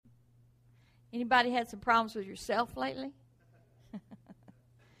Anybody had some problems with yourself lately?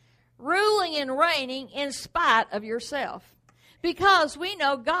 Ruling and reigning in spite of yourself. Because we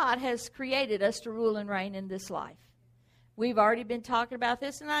know God has created us to rule and reign in this life. We've already been talking about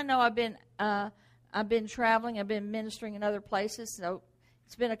this, and I know I've been traveling, I've been ministering in other places, so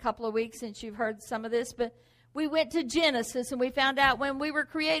it's been a couple of weeks since you've heard some of this, but we went to Genesis and we found out when we were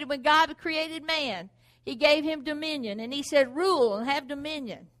created, when God created man, He gave him dominion, and He said, rule and have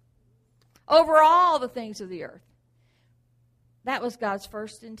dominion over all the things of the earth. That was God's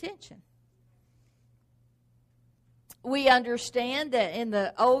first intention. We understand that in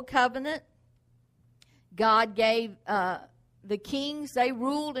the Old Covenant, God gave the kings, they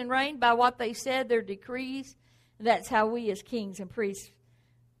ruled and reigned by what they said, their decrees. That's how we as kings and priests,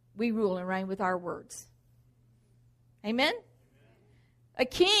 we rule and reign with our words. Amen? A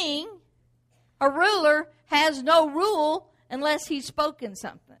king, a ruler, has no rule unless he's spoken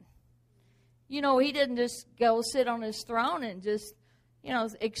something. You know, he didn't just go sit on his throne and just,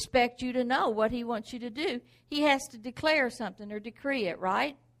 expect you to know what he wants you to do. He has to declare something or decree it,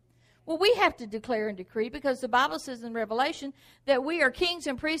 right? Well, we have to declare and decree because the Bible says in Revelation that we are kings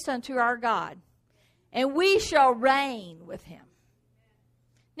and priests unto our God, and we shall reign with Him.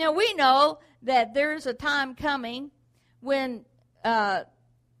 Now, we know that there's a time coming when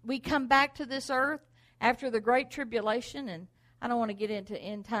we come back to this earth after the Great Tribulation, and I don't want to get into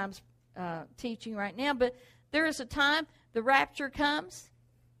end times teaching right now, but there is a time the rapture comes,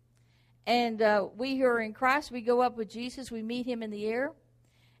 and we who are in Christ, we go up with Jesus, we meet Him in the air,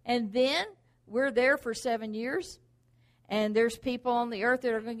 and then we're there for 7 years, and there's people on the earth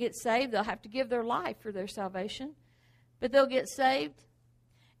that are going to get saved. They'll have to give their life for their salvation, but they'll get saved,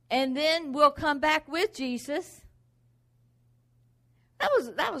 and then we'll come back with Jesus.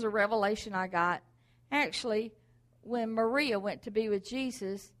 That was a revelation I got. Actually, when Maria went to be with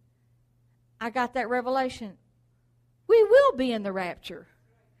Jesus, I got that revelation. We will be in the rapture.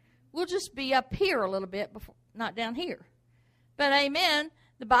 We'll just be up here a little bit, before, not down here. But amen,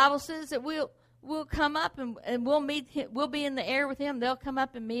 the Bible says that we'll come up and we'll meet Him. We'll be in the air with Him. They'll come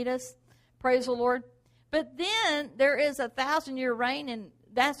up and meet us. Praise the Lord. But then there is a 1,000-year reign, and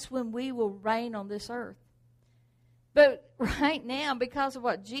that's when we will reign on this earth. But right now, because of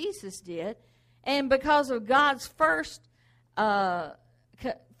what Jesus did, and because of God's first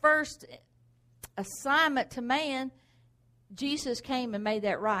assignment to man, Jesus came and made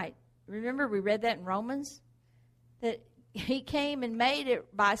that right. Remember, we read that in Romans? That He came and made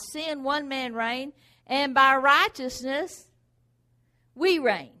it by sin, one man reigned, and by righteousness, we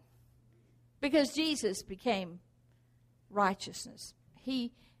reign. Because Jesus became righteousness.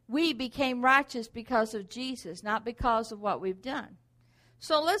 We became righteous because of Jesus, not because of what we've done.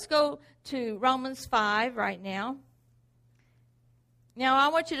 So let's go to Romans 5 right now. Now, I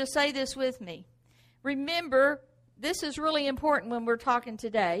want you to say this with me. Remember, this is really important when we're talking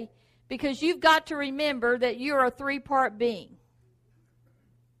today, because you've got to remember that you're a three-part being.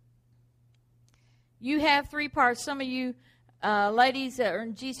 You have three parts. Some of you ladies that are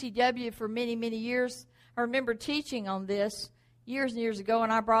in GCW for many, many years, I remember teaching on this years and years ago,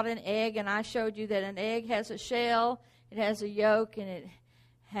 and I brought an egg, and I showed you that an egg has a shell, it has a yolk, and it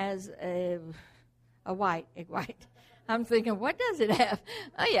has a white, egg white. I'm thinking, what does it have?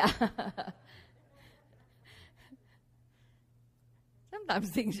 Oh, yeah. Sometimes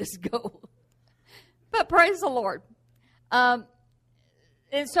things just go. But praise the Lord. And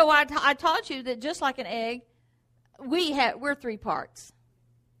so I taught you that just like an egg, we're three parts.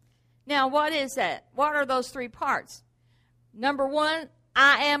 Now, what is that? What are those three parts? Number one,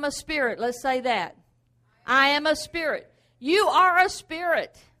 I am a spirit. Let's say that. I am a spirit. You are a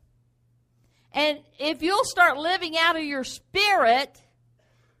spirit. And if you'll start living out of your spirit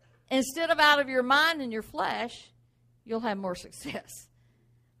instead of out of your mind and your flesh, you'll have more success.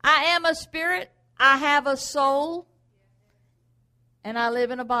 I am a spirit. I have a soul. And I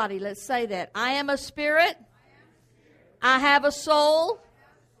live in a body. Let's say that. I am a spirit. I have a soul.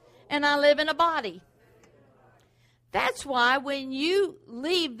 And I live in a body. That's why when you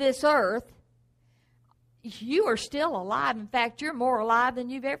leave this earth, you are still alive. In fact, you're more alive than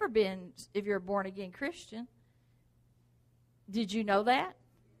you've ever been if you're a born-again Christian. Did you know that?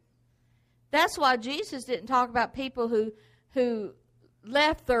 That's why Jesus didn't talk about people who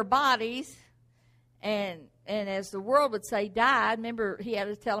left their bodies and as the world would say, died. Remember, He had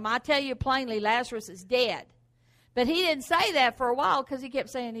to tell them, I tell you plainly, Lazarus is dead. But He didn't say that for a while because He kept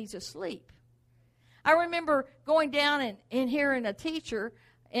saying he's asleep. I remember going down and hearing a teacher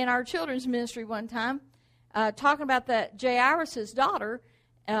in our children's ministry one time talking about that Jairus' daughter,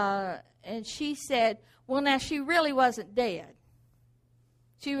 and she said, well, now she really wasn't dead.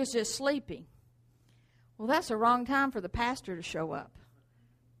 She was just sleeping. Well, that's the wrong time for the pastor to show up.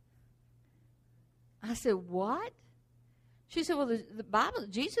 I said, what? She said, well, the Bible,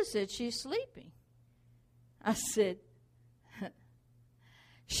 Jesus said she's sleeping. I said,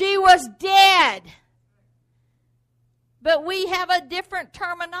 she was dead. But we have a different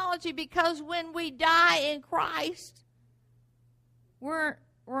terminology because when we die in Christ, we're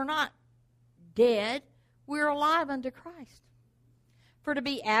not dead. We're alive unto Christ. For to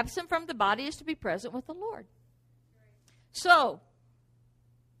be absent from the body is to be present with the Lord. So,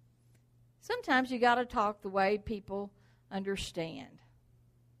 sometimes you got to talk the way people understand.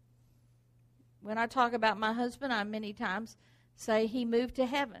 When I talk about my husband, I many times say he moved to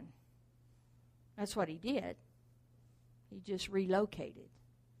heaven. That's what he did. He just relocated.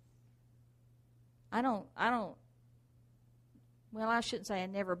 Well, I shouldn't say I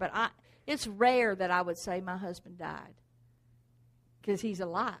never, but it's rare that I would say my husband died because he's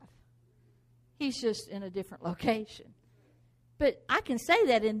alive. He's just in a different location. But I can say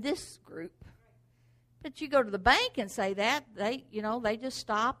that in this group. But you go to the bank and say that, they just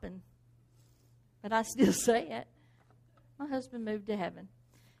stop but I still say it. My husband moved to heaven.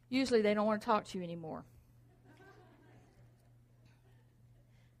 Usually they don't want to talk to you anymore.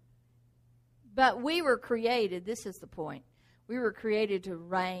 But we were created, this is the point, we were created to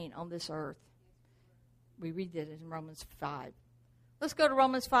reign on this earth. We read that in Romans 5. Let's go to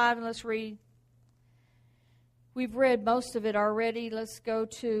Romans 5 and let's read. We've read most of it already. Let's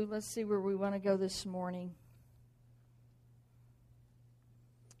see where we want to go this morning.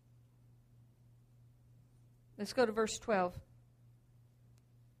 Let's go to verse 12.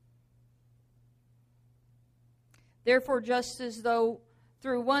 Therefore, just as though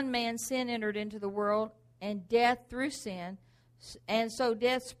through one man sin entered into the world, and death through sin, and so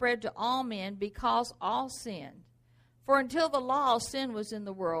death spread to all men because all sinned. For until the law, sin was in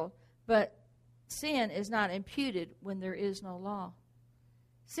the world, but sin is not imputed when there is no law.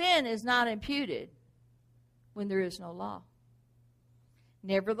 Sin is not imputed when there is no law.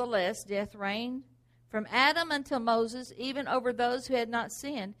 Nevertheless, death reigned from Adam until Moses, even over those who had not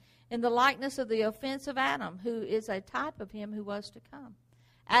sinned, in the likeness of the offense of Adam, who is a type of him who was to come.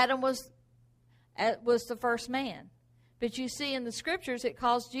 Adam was the first man. But you see in the scriptures it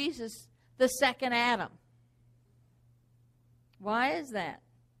calls Jesus the second Adam. Why is that?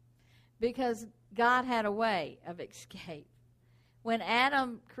 Because God had a way of escape. When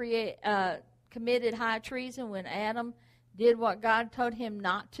Adam committed high treason, when Adam did what God told him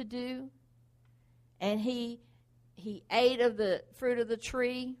not to do, and he ate of the fruit of the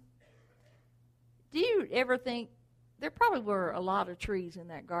tree, do you ever think, there probably were a lot of trees in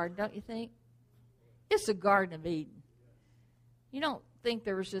that garden, don't you think? It's the Garden of Eden. You don't think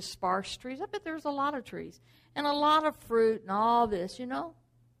there was just sparse trees. I bet there was a lot of trees. And a lot of fruit and all this, I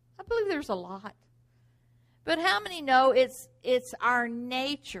believe there's a lot. But how many know it's our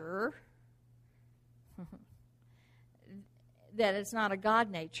nature that it's not a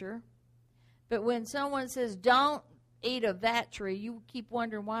God nature? But when someone says, don't eat of that tree, you keep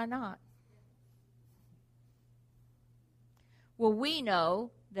wondering, why not? Well, we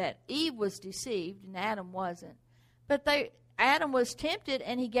know that Eve was deceived and Adam wasn't. But Adam was tempted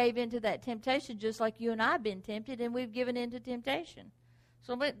and he gave in to that temptation just like you and I have been tempted and we've given in to temptation.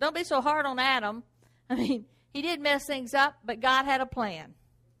 So don't be so hard on Adam. I mean, he did mess things up, but God had a plan.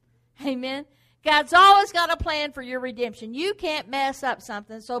 Amen? God's always got a plan for your redemption. You can't mess up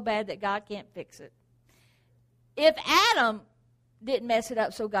something so bad that God can't fix it. If Adam didn't mess it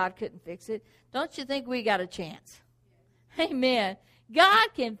up so God couldn't fix it, don't you think we got a chance? Amen. God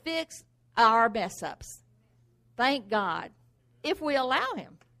can fix our mess-ups. Thank God. If we allow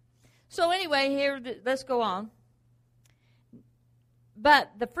him. So anyway, here, let's go on.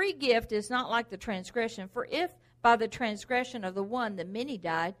 But the free gift is not like the transgression. For if by the transgression of the one the many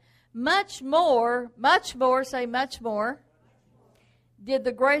died, much more, say much more, did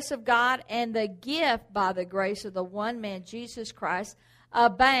the grace of God and the gift by the grace of the one man, Jesus Christ,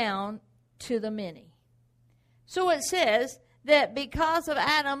 abound to the many. So it says that because of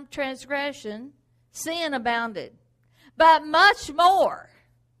Adam's transgression, sin abounded. But much more,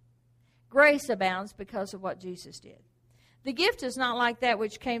 grace abounds because of what Jesus did. The gift is not like that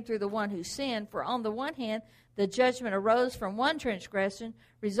which came through the one who sinned. For on the one hand, the judgment arose from one transgression,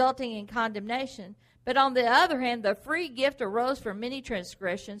 resulting in condemnation. But on the other hand, the free gift arose from many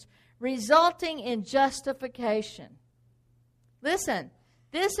transgressions, resulting in justification. Listen,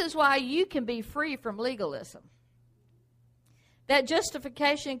 this is why you can be free from legalism. That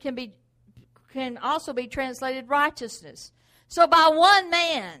justification can also be translated righteousness. So by one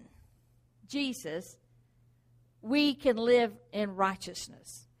man, Jesus, we can live in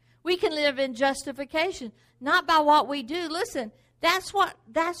righteousness. We can live in justification, not by what we do. Listen, that's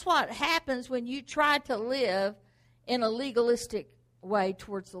what happens when you try to live in a legalistic way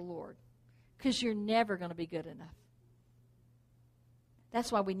towards the Lord, because you're never going to be good enough.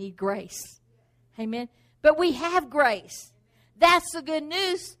 That's why we need grace. Amen. But we have grace. That's the good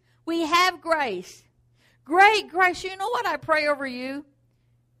news. We have grace. Great grace. You know what I pray over you?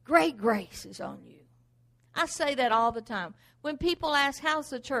 Great grace is on you. I say that all the time. When people ask, how's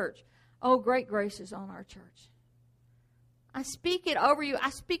the church? Oh, great grace is on our church. I speak it over you. I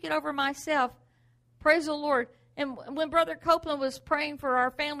speak it over myself. Praise the Lord. And when Brother Copeland was praying for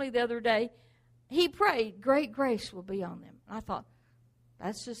our family the other day, he prayed, great grace will be on them. And I thought,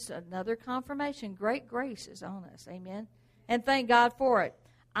 that's just another confirmation. Great grace is on us. Amen. And thank God for it.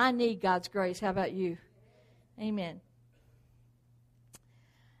 I need God's grace. How about you? Amen.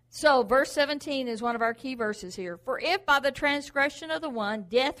 So, verse 17 is one of our key verses here. For if by the transgression of the one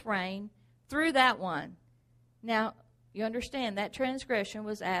death reigned through that one. Now, you understand that transgression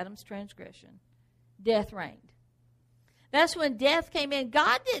was Adam's transgression. Death reigned. That's when death came in.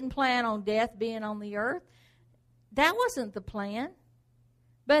 God didn't plan on death being on the earth. That wasn't the plan.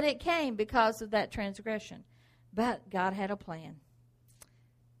 But it came because of that transgression. But God had a plan.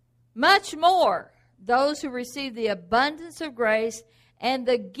 Much more, those who receive the abundance of grace and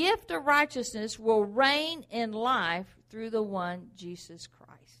the gift of righteousness will reign in life through the one Jesus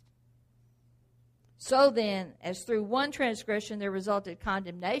Christ. So then, as through one transgression there resulted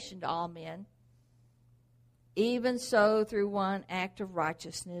condemnation to all men, even so through one act of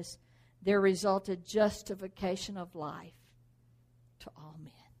righteousness there resulted justification of life to all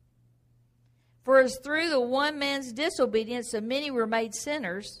men. For as through the one man's disobedience the many were made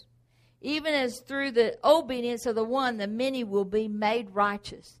sinners, even as through the obedience of the one, the many will be made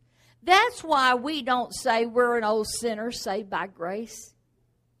righteous. That's why we don't say we're an old sinner saved by grace.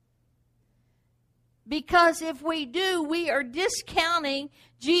 Because if we do, we are discounting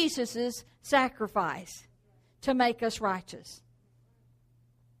Jesus' sacrifice to make us righteous.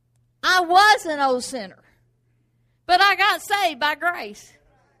 I was an old sinner, but I got saved by grace.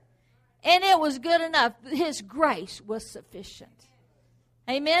 And it was good enough. His grace was sufficient.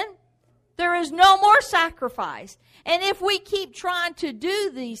 Amen? There is no more sacrifice. And if we keep trying to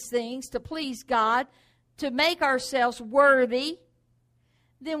do these things to please God, to make ourselves worthy,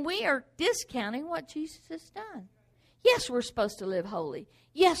 then we are discounting what Jesus has done. Yes, we're supposed to live holy.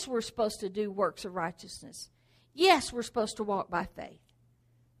 Yes, we're supposed to do works of righteousness. Yes, we're supposed to walk by faith.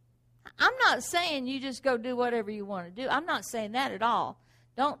 I'm not saying you just go do whatever you want to do. I'm not saying that at all.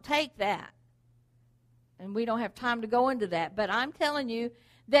 Don't take that. And we don't have time to go into that. But I'm telling you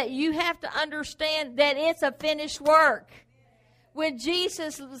that you have to understand that it's a finished work. When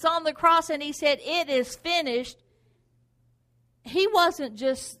Jesus was on the cross and he said, it is finished, he wasn't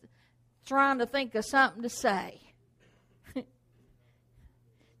just trying to think of something to say.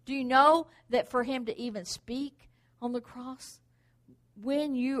 Do you know that for him to even speak on the cross,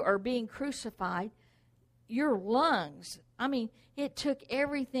 when you are being crucified, your lungs, I mean, it took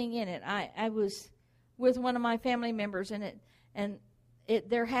everything in it. I was with one of my family members, and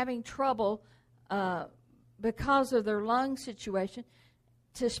they're having trouble because of their lung situation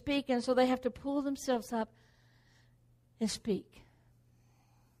to speak, and so they have to pull themselves up and speak.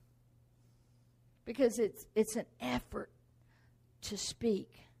 Because it's an effort to speak.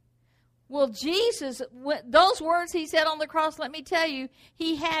 Well, Jesus, those words he said on the cross, let me tell you,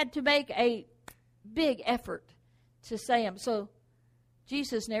 he had to make a big effort to say them. So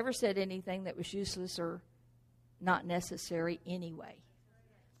Jesus never said anything that was useless or not necessary anyway.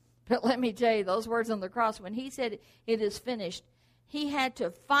 But let me tell you, those words on the cross, when he said it is finished, he had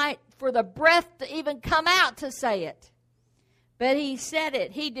to fight for the breath to even come out to say it. But he said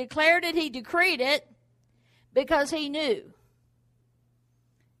it. He declared it. He decreed it because he knew.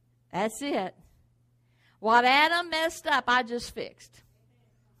 That's it. What Adam messed up, I just fixed.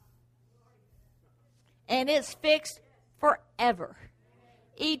 And it's fixed forever.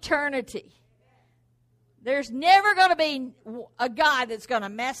 Eternity. There's never going to be a God that's going to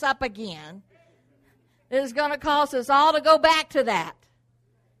mess up again. That is going to cause us all to go back to that.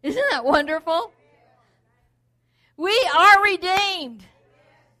 Isn't that wonderful? We are redeemed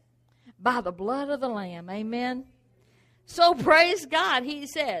by the blood of the Lamb. Amen. So praise God. He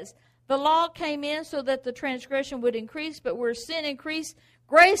says, the law came in so that the transgression would increase, but where sin increased,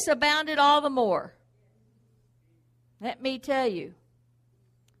 grace abounded all the more. Let me tell you,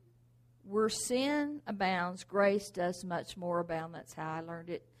 where sin abounds, grace does much more abound. That's how I learned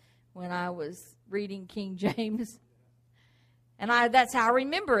it when I was reading King James. And that's how I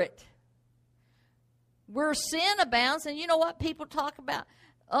remember it. Where sin abounds, and you know what people talk about?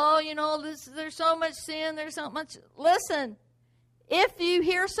 oh, there's so much sin, there's so much. Listen, if you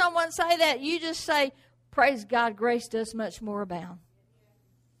hear someone say that, you just say, praise God, grace does much more abound.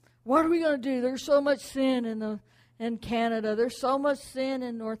 What are we going to do? There's so much sin in Canada. There's so much sin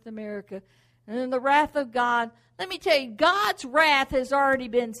in North America. And in the wrath of God, let me tell you, God's wrath has already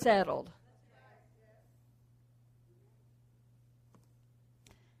been settled.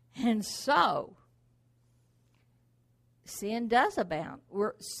 And so, sin does abound.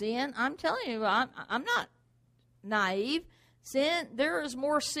 I'm telling you, I'm not naive. There is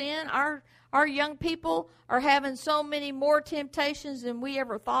more sin. Our young people are having so many more temptations than we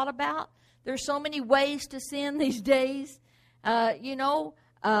ever thought about. There's so many ways to sin these days. I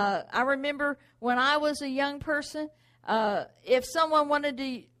remember when I was a young person, if someone wanted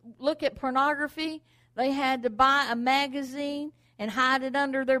to look at pornography, they had to buy a magazine and hide it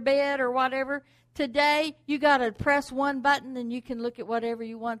under their bed or whatever. Today, you got to press one button and you can look at whatever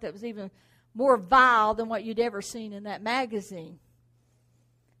you want that was even more vile than what you'd ever seen in that magazine.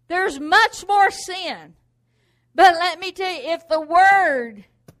 There's much more sin. But let me tell you, if the Word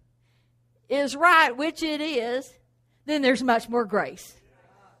is right, which it is, then there's much more grace.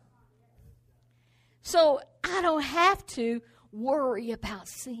 So I don't have to worry about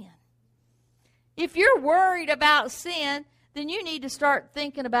sin. If you're worried about sin, then you need to start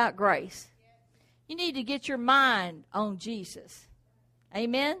thinking about grace. You need to get your mind on Jesus.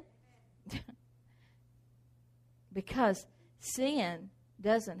 Amen? Because sin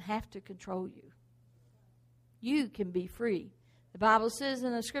doesn't have to control you. You can be free. The Bible says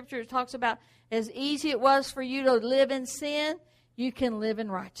in the Scripture, it talks about as easy it was for you to live in sin, you can live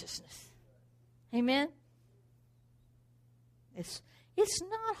in righteousness. Amen? It's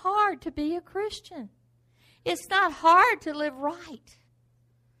not hard to be a Christian. It's not hard to live right.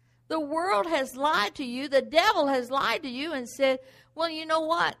 The world has lied to you. The devil has lied to you and said, well, you know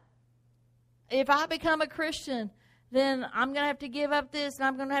what? If I become a Christian, then I'm going to have to give up this and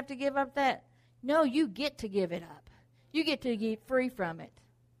I'm going to have to give up that. No, you get to give it up. You get to get free from it.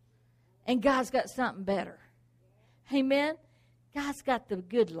 And God's got something better. Amen? God's got the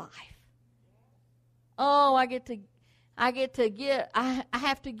good life. Oh, I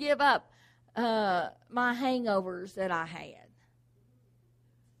have to give up my hangovers that I had.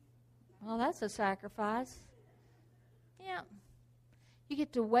 Well, that's a sacrifice. Yeah. You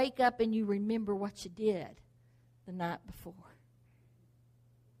get to wake up and you remember what you did the night before.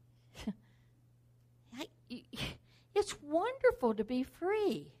 It's wonderful to be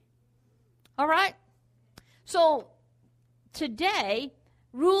free. All right? So, today,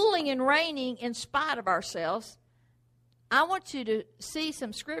 ruling and reigning in spite of ourselves, I want you to see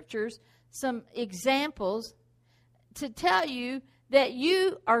some scriptures, some examples to tell you that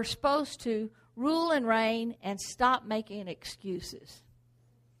you are supposed to rule and reign and stop making excuses.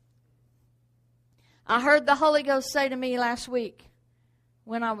 I heard the Holy Ghost say to me last week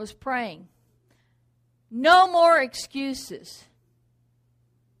when I was praying, no more excuses.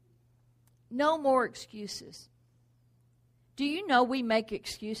 No more excuses. Do you know we make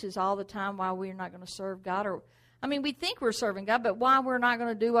excuses all the time why we're not going to serve God? We think we're serving God, but why we're not going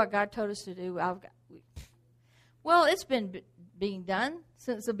to do what God told us to do? Well, it's been being done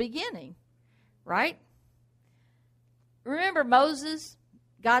since the beginning, right? Remember Moses?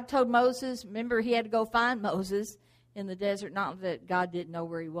 God told Moses, remember he had to go find Moses in the desert. Not that God didn't know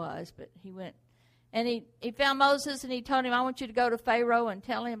where he was, but he went. And he found Moses and he told him, I want you to go to Pharaoh and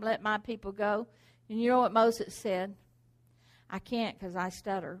tell him, let my people go. And you know what Moses said? I can't because I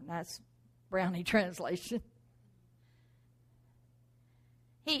stutter. That's Brownie translation.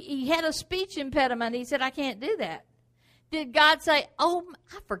 He had a speech impediment. He said, I can't do that. Did God say, oh,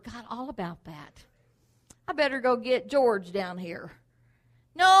 I forgot all about that. I better go get George down here.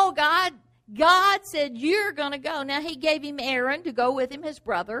 No, God said, you're going to go. Now, he gave him Aaron to go with him, his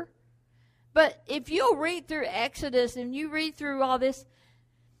brother. But if you'll read through Exodus and you read through all this,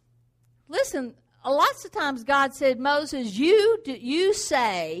 listen, lots of times God said, Moses, you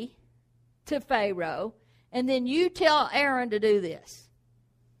say to Pharaoh, and then you tell Aaron to do this.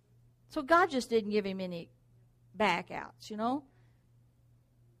 So God just didn't give him any backouts, you know.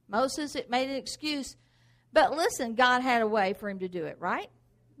 Moses, it made an excuse. But listen, God had a way for him to do it, right?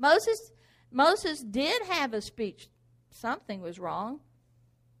 Moses did have a speech. Something was wrong.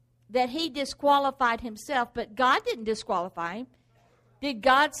 That he disqualified himself, but God didn't disqualify him. Did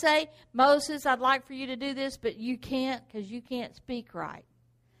God say, Moses, I'd like for you to do this, but you can't because you can't speak right?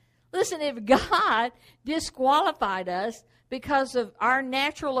 Listen, if God disqualified us because of our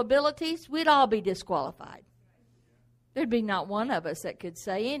natural abilities, we'd all be disqualified. There'd be not one of us that could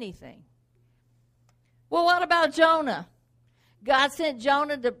say anything. Well, what about Jonah? God sent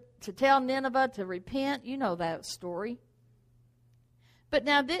Jonah to tell Nineveh to repent. You know that story. But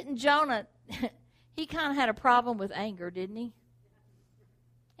now, didn't Jonah, he kind of had a problem with anger, didn't he?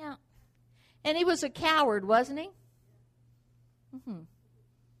 Yeah. And he was a coward, wasn't he? Mm-hmm.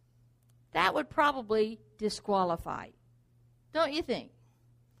 That would probably disqualify. Don't you think?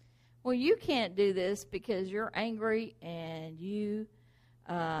 Well, you can't do this because you're angry and you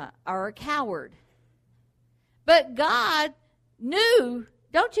are a coward. But God knew,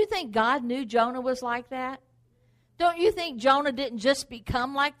 don't you think God knew Jonah was like that? Don't you think Jonah didn't just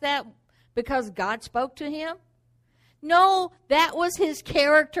become like that because God spoke to him? No, that was his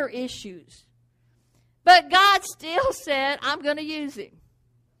character issues. But God still said, I'm going to use him.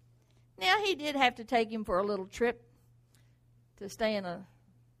 Now, he did have to take him for a little trip to stay in a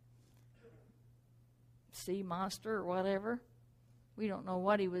sea monster or whatever. We don't know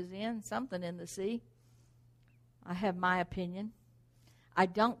what he was in, something in the sea. I have my opinion. I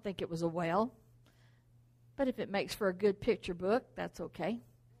don't think it was a whale. But if it makes for a good picture book, that's okay.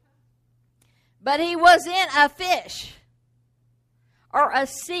 But he was in a fish or a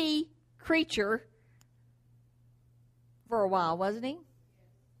sea creature for a while, wasn't he?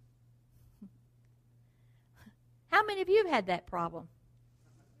 How many of you have had that problem?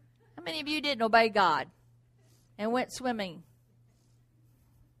 How many of you didn't obey God and went swimming?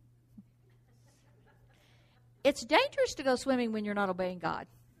 It's dangerous to go swimming when you're not obeying God.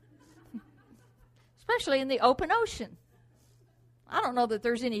 Especially in the open ocean. I don't know that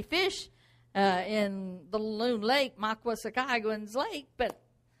there's any fish in the Loon Lake, Makwasakaiguan's Lake, but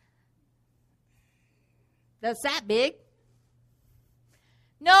that's that big.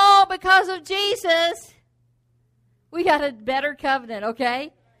 No, because of Jesus, we got a better covenant,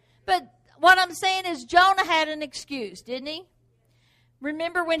 okay? But what I'm saying is Jonah had an excuse, didn't he?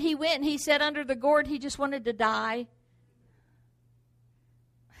 Remember when he went and he sat under the gourd, he just wanted to die?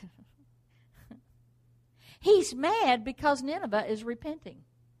 He's mad because Nineveh is repenting.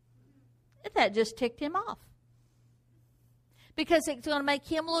 That just ticked him off. Because it's going to make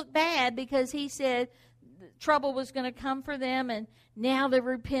him look bad because he said trouble was going to come for them and now they've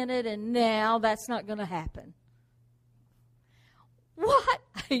repented and now that's not going to happen. What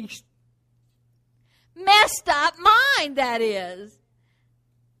a messed up mind that is.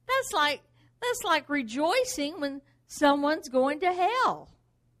 That's like rejoicing when someone's going to hell.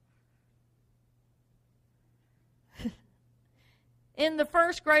 In the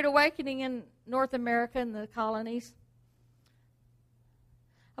first Great Awakening in North America and the colonies,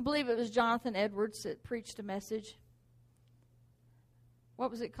 I believe it was Jonathan Edwards that preached a message. What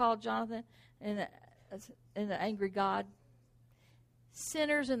was it called, Jonathan? In the Angry God.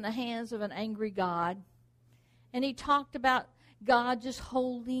 Sinners in the hands of an angry God. And he talked about God just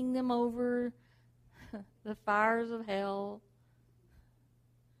holding them over the fires of hell.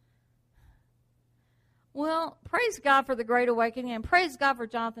 Well, praise God for the Great Awakening and praise God for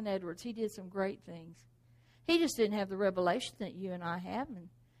Jonathan Edwards. He did some great things. He just didn't have the revelation that you and I have. And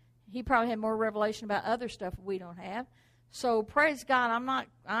he probably had more revelation about other stuff we don't have. So praise God.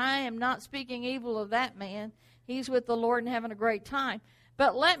 I am not speaking evil of that man. He's with the Lord and having a great time.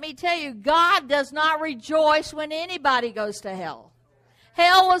 But let me tell you, God does not rejoice when anybody goes to hell.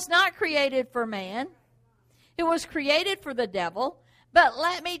 Hell was not created for man. It was created for the devil. But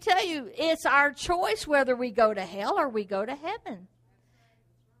let me tell you, it's our choice whether we go to hell or we go to heaven.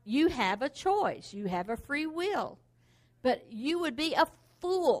 You have a choice. You have a free will. But you would be a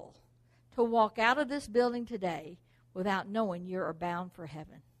fool to walk out of this building today without knowing you're bound for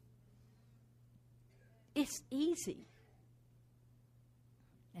heaven. It's easy.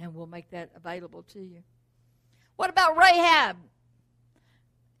 And we'll make that available to you. What about Rahab?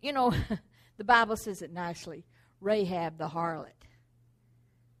 You know, the Bible says it nicely. Rahab the harlot.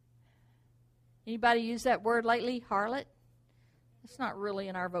 Anybody use that word lately, harlot? It's not really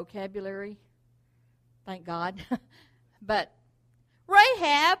in our vocabulary. Thank God. But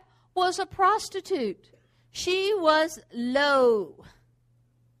Rahab was a prostitute. She was low.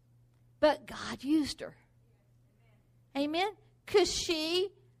 But God used her. Amen? Because she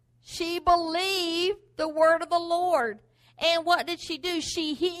believed the word of the Lord. And what did she do?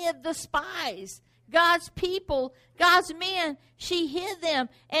 She hid the spies. God's people, God's men, she hid them.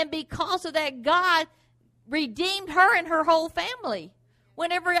 And because of that, God redeemed her and her whole family.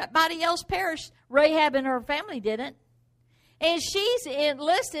 When everybody else perished, Rahab and her family didn't. And she's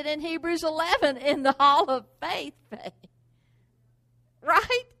enlisted in Hebrews 11 in the hall of faith.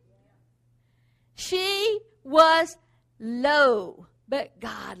 Right? She was low, but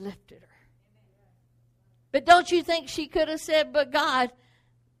God lifted her. But don't you think she could have said, but God,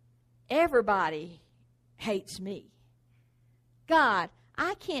 everybody hates me. God,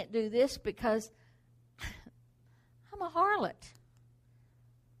 I can't do this because I'm a harlot.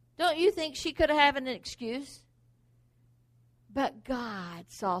 Don't you think she could have an excuse? But God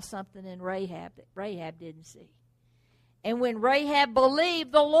saw something in Rahab that Rahab didn't see. And when Rahab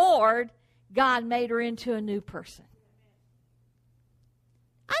believed the Lord, God made her into a new person.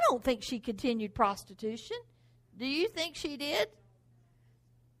 I don't think she continued prostitution. Do you think she did?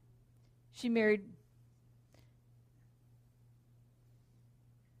 She married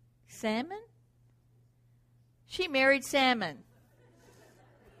Salmon? She married Salmon.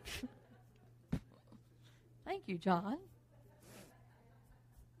 Thank you, John.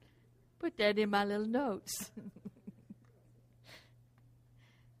 Put that in my little notes.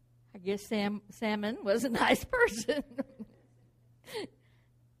 I guess Salmon was a nice person.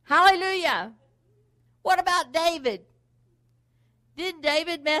 Hallelujah. What about David? Did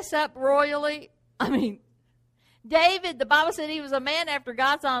David mess up royally? I mean, David, the Bible said he was a man after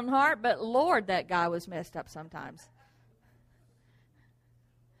God's own heart, but Lord, that guy was messed up sometimes.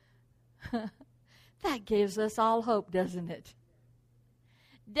 That gives us all hope, doesn't it?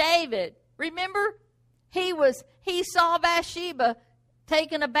 David, remember, he saw Bathsheba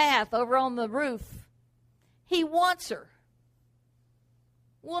taking a bath over on the roof. He wants her.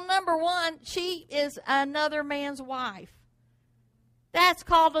 Well, number one, she is another man's wife. That's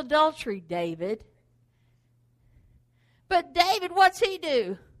called adultery, David. But David, what's he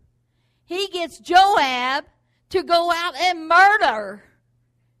do? He gets Joab to go out and murder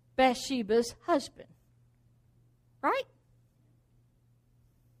Bathsheba's husband. Right?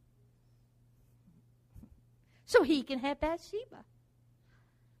 So he can have Bathsheba.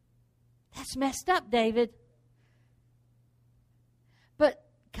 That's messed up, David. But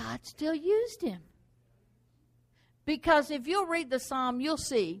God still used him. Because if you'll read the psalm, you'll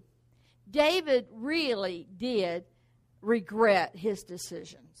see David really did regret his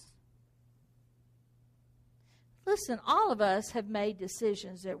decisions. Listen, all of us have made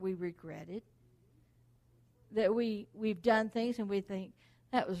decisions that we regretted. That we've done things and we think,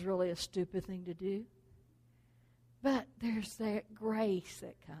 that was really a stupid thing to do. But there's that grace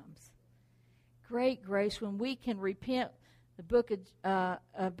that comes. Great grace when we can repent. The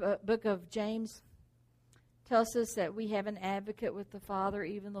book of James tells us that we have an advocate with the Father,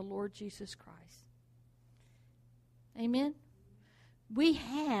 even the Lord Jesus Christ. Amen? We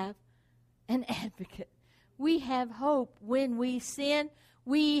have an advocate. We have hope when we sin.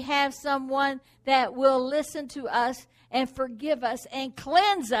 We have someone that will listen to us and forgive us and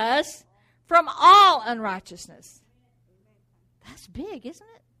cleanse us from all unrighteousness. That's big, isn't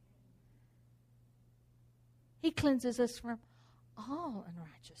it? He cleanses us from all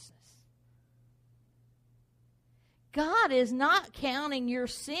unrighteousness. God is not counting your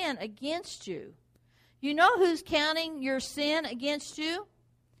sin against you. You know who's counting your sin against you?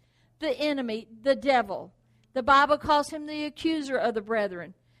 The enemy, the devil. The Bible calls him the accuser of the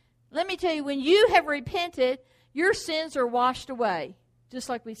brethren. Let me tell you, when you have repented, your sins are washed away, just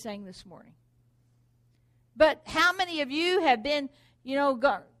like we sang this morning. But how many of you have been,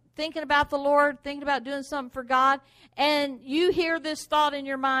 thinking about the Lord, thinking about doing something for God, and you hear this thought in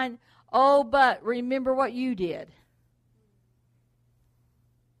your mind, oh, but remember what you did.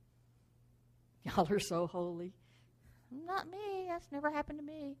 Y'all are so holy. Not me. That's never happened to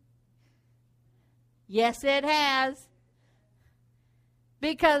me. Yes, it has.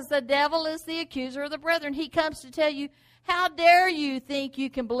 Because the devil is the accuser of the brethren. He comes to tell you, how dare you think you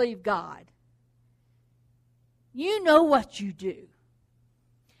can believe God? You know what you do.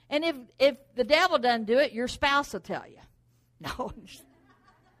 And if the devil doesn't do it, your spouse will tell you. No.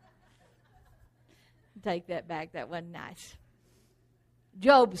 Take that back. That wasn't nice.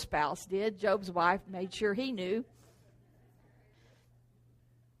 Job's spouse did. Job's wife made sure he knew.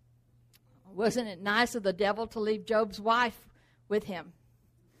 Wasn't it nice of the devil to leave Job's wife with him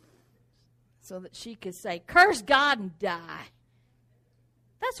so that she could say, curse God and die?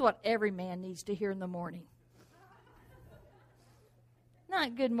 That's what every man needs to hear in the morning.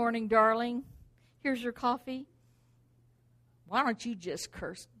 Not good morning, darling. Here's your coffee. Why don't you just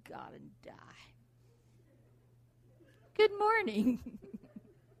curse God and die? Good morning.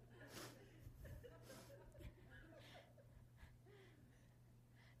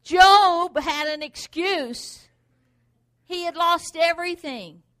 Job had an excuse. He had lost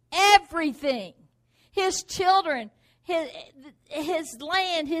everything. Everything. His children, his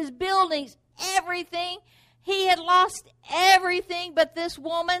land, his buildings, everything. He had lost everything but this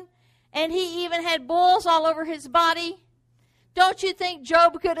woman, and he even had boils all over his body. Don't you think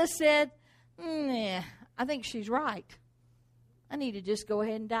Job could have said, I think she's right. I need to just go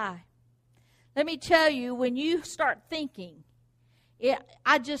ahead and die. Let me tell you, when you start thinking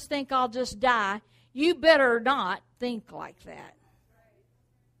I just think I'll just die. You better not think like that.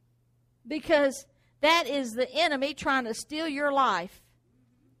 Because that is the enemy trying to steal your life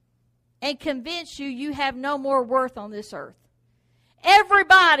and convince you you have no more worth on this earth.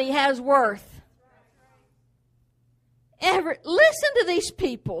 Everybody has worth. Listen to these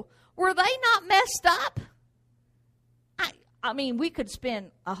people. Were they not messed up? I mean, we could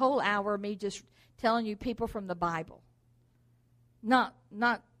spend a whole hour of me just telling you people from the Bible. I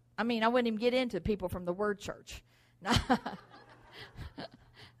wouldn't even get into people from the Word Church.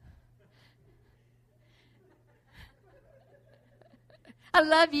 I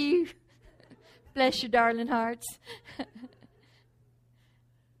love you. Bless your darling hearts.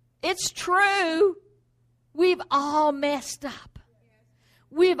 It's true. We've all messed up.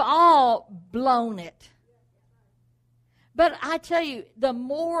 We've all blown it. But I tell you, the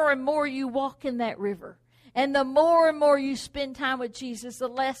more and more you walk in that river, and the more and more you spend time with Jesus, the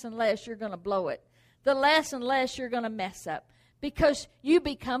less and less you're going to blow it. The less and less you're going to mess up. Because you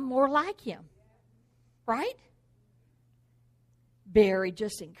become more like Him. Right? Barry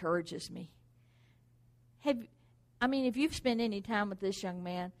just encourages me. If you've spent any time with this young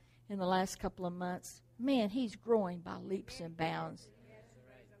man in the last couple of months, man, he's growing by leaps and bounds.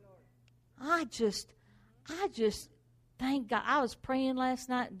 I just thank God. I was praying last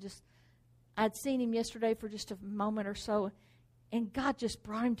night and I'd seen him yesterday for just a moment or so, and God just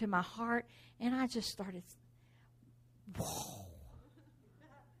brought him to my heart, and I just started, whoa.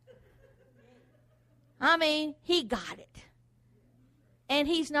 He got it. And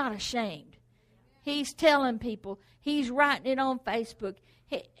he's not ashamed. He's telling people. He's writing it on Facebook.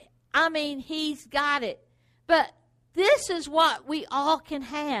 He's got it. But this is what we all can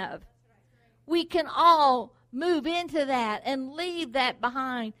have. We can all move into that and leave that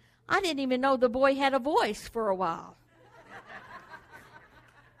behind. I didn't even know the boy had a voice for a while.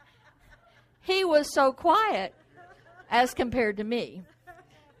 He was so quiet as compared to me.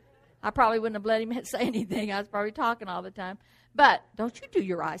 I probably wouldn't have let him say anything. I was probably talking all the time. But don't you do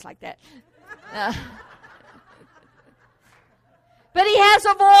your eyes like that. But he has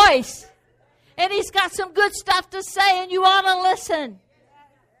a voice. And he's got some good stuff to say, and you ought to listen.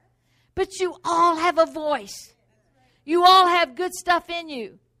 But you all have a voice. You all have good stuff in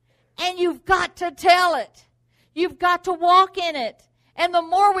you. And you've got to tell it. You've got to walk in it. And the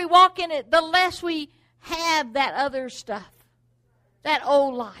more we walk in it, the less we have that other stuff. That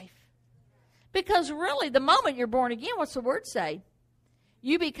old life. Because really, the moment you're born again, what's the word say?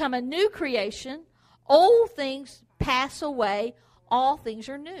 You become a new creation. Old things pass away. All things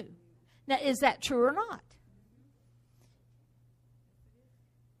are new. Now, is that true or not?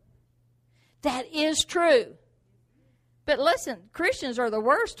 That is true. But listen, Christians are the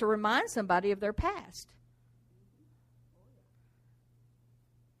worst to remind somebody of their past.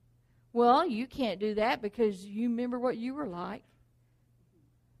 Well, you can't do that because you remember what you were like.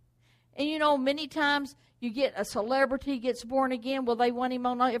 And many times you get a celebrity gets born again. Well, they want him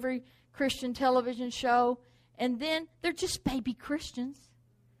on every Christian television show. And then they're just baby Christians.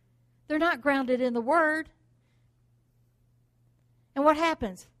 They're not grounded in the Word. And what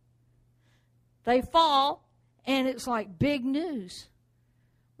happens? They fall, and it's like big news.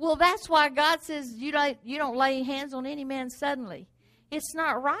 Well, that's why God says you don't lay hands on any man suddenly. It's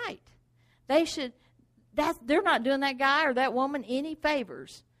not right. They're not doing that guy or that woman any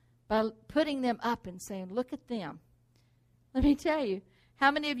favors by putting them up and saying, look at them. Let me tell you,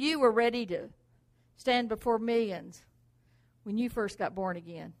 how many of you were ready to stand before millions when you first got born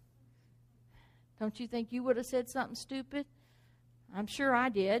again? Don't you think you would have said something stupid? I'm sure I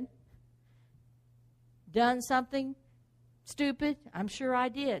did. Done something stupid? I'm sure I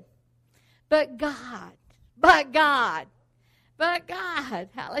did. But God,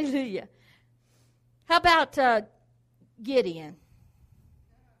 hallelujah. How about Gideon?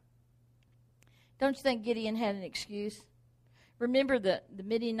 Don't you think Gideon had an excuse? Remember the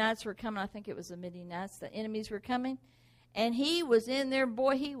Midianites were coming. I think it was the Midianites. The enemies were coming. And he was in there.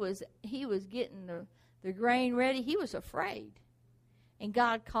 Boy, he was getting the grain ready. He was afraid. And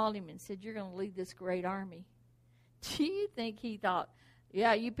God called him and said, you're going to lead this great army. Do you think he thought,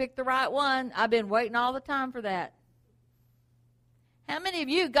 yeah, you picked the right one. I've been waiting all the time for that. How many of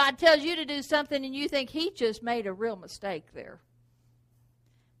you, God tells you to do something and you think he just made a real mistake there?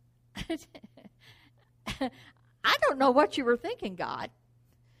 I don't know what you were thinking, God.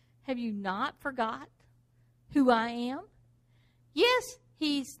 Have you not forgot who I am? Yes,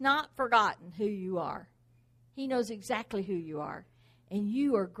 he's not forgotten who you are. He knows exactly who you are. And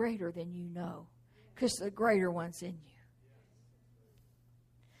you are greater than you know because the greater one's in you.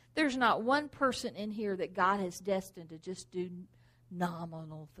 There's not one person in here that God has destined to just do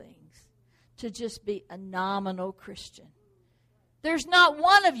nominal things, to just be a nominal Christian. There's not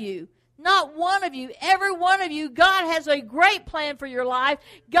one of you, every one of you, God has a great plan for your life.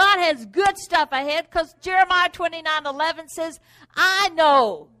 God has good stuff ahead, because Jeremiah 29:11 says, I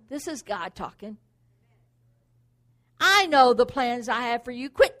know, this is God talking, I know the plans I have for you.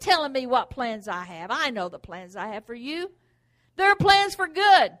 Quit telling me what plans I have. I know the plans I have for you. They're plans for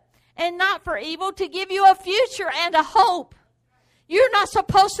good and not for evil, to give you a future and a hope. You're not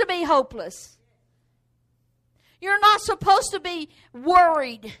supposed to be hopeless. You're not supposed to be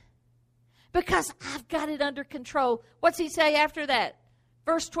worried, because I've got it under control. What's he say after that?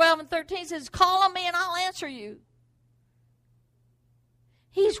 Verse 12 and 13 says, call on me and I'll answer you.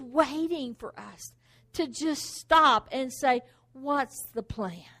 He's waiting for us to just stop and say, what's the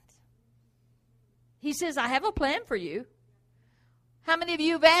plan? He says, I have a plan for you. How many of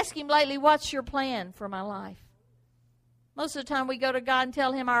you have asked him lately, what's your plan for my life? Most of the time we go to God and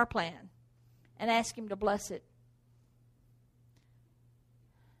tell him our plan and ask him to bless it.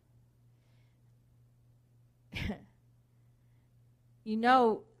 You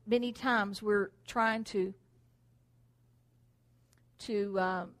know, many times we're trying to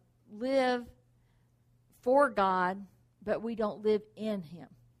live for God, but we don't live in him.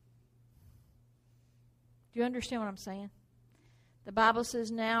 Do you understand what I'm saying? The Bible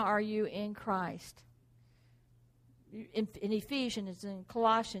says, now are you in Christ? In Ephesians and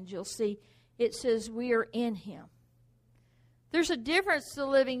Colossians, you'll see it says we are in him. There's a difference to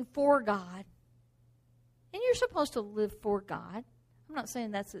living for God. And you're supposed to live for God. I'm not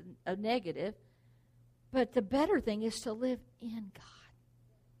saying that's a negative. But the better thing is to live in God.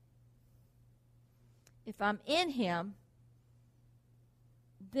 If I'm in him,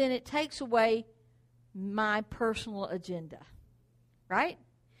 then it takes away my personal agenda. Right?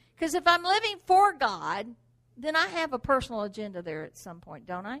 Because if I'm living for God, then I have a personal agenda there at some point,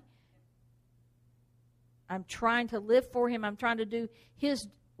 don't I? I'm trying to live for him. I'm trying to do his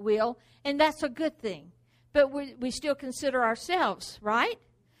will. And that's a good thing. But we still consider ourselves, right?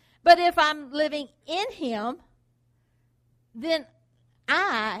 But if I'm living in him, then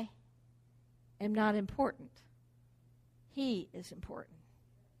I am not important. He is important.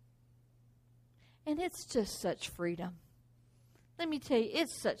 And it's just such freedom. Let me tell you,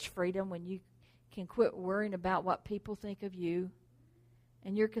 it's such freedom when you can quit worrying about what people think of you,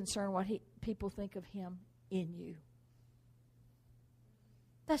 and you're concerned what people think of him in you.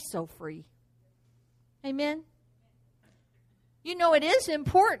 That's so free. Amen? You know, it is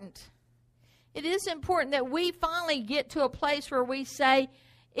important. It is important that we finally get to a place where we say,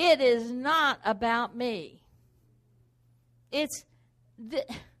 it is not about me.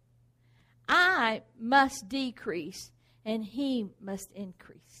 I must decrease and he must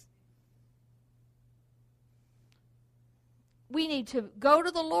increase. We need to go to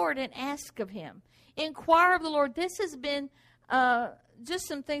the Lord and ask of him. Inquire of the Lord. This has been just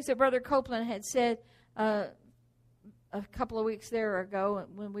some things that Brother Copeland had said a couple of weeks there ago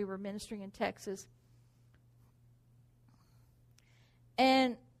when we were ministering in Texas.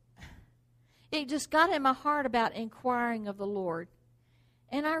 And it just got in my heart about inquiring of the Lord.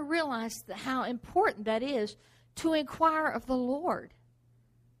 And I realized how important that is, to inquire of the Lord.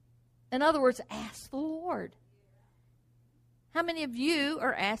 In other words, ask the Lord. How many of you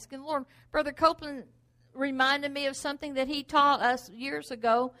are asking the Lord? Brother Copeland reminded me of something that he taught us years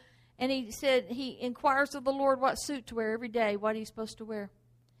ago. And he said he inquires of the Lord what suit to wear every day, what he's supposed to wear.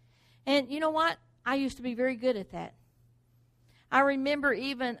 And you know what? I used to be very good at that. I remember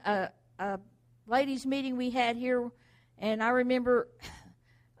even a ladies' meeting we had here, and I remember,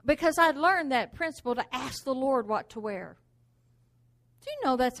 because I'd learned that principle to ask the Lord what to wear. Do you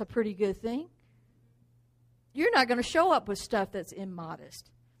know that's a pretty good thing? You're not going to show up with stuff that's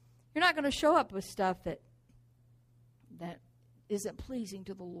immodest. You're not going to show up with stuff that isn't pleasing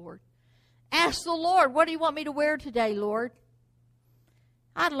to the Lord. Ask the Lord, what do you want me to wear today, Lord?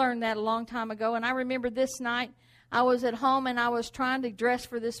 I'd learned that a long time ago, and I remember this night I was at home and I was trying to dress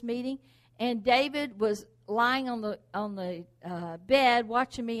for this meeting, and David was lying on the bed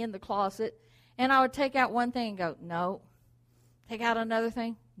watching me in the closet, and I would take out one thing and go, no. Take out another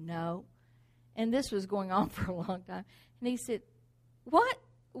thing, no. And this was going on for a long time. And he said, what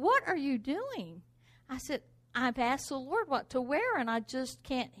are you doing? I said, I've asked the Lord what to wear, and I just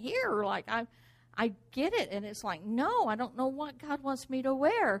can't hear. Like, I get it. And it's like, no, I don't know what God wants me to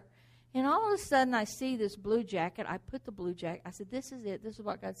wear. And all of a sudden, I see this blue jacket. I put the blue jacket. I said, this is it. This is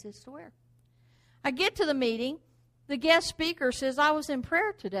what God says to wear. I get to the meeting. The guest speaker says, I was in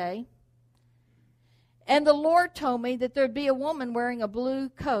prayer today. And the Lord told me that there'd be a woman wearing a blue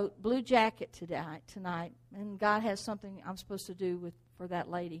coat, blue jacket tonight. And God has something I'm supposed to do for that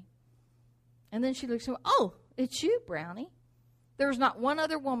lady. And then she looks at me, oh, it's you, Brownie. There was not one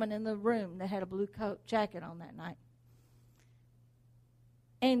other woman in the room that had a blue coat jacket on that night.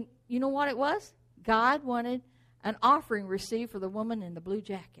 And you know what it was? God wanted an offering received for the woman in the blue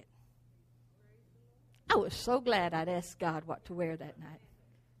jacket. I was so glad I'd asked God what to wear that night.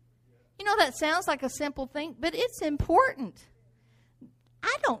 You know, that sounds like a simple thing, but it's important.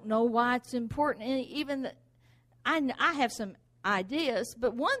 I don't know why it's important. And even I have some ideas,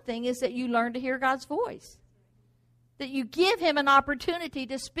 but one thing is that you learn to hear God's voice. That you give Him an opportunity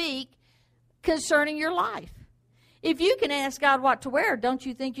to speak concerning your life. If you can ask God what to wear, don't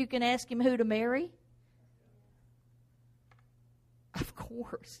you think you can ask Him who to marry? Of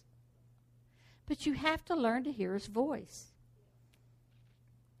course. But you have to learn to hear His voice.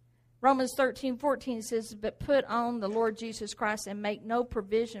 Romans 13:14 says, but put on the Lord Jesus Christ and make no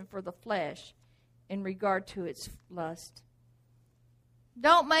provision for the flesh in regard to its lust.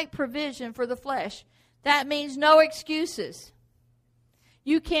 Don't make provision for the flesh. That means no excuses.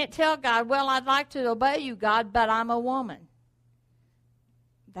 You can't tell God, well, I'd like to obey you, God, but I'm a woman.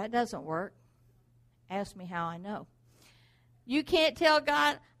 That doesn't work. Ask me how I know. You can't tell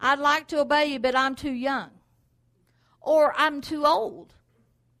God, I'd like to obey you, but I'm too young. Or I'm too old.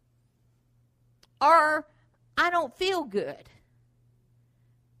 Or I don't feel good.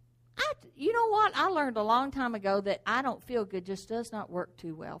 You know what? I learned a long time ago that I don't feel good just does not work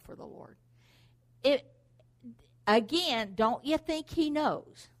too well for the Lord. Again, don't you think He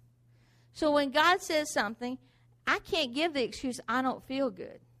knows? So when God says something, I can't give the excuse, I don't feel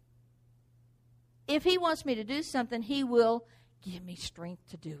good. If He wants me to do something, He will give me strength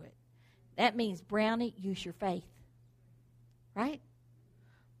to do it. That means, Brownie, use your faith. Right?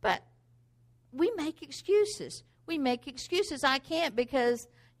 But we make excuses. We make excuses. I can't because,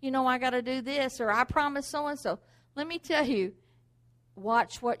 I got to do this, or I promised so-and-so. Let me tell you,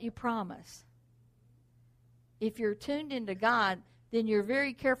 watch what you promise. If you're tuned into God, then you're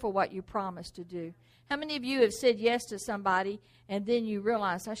very careful what you promise to do. How many of you have said yes to somebody, and then you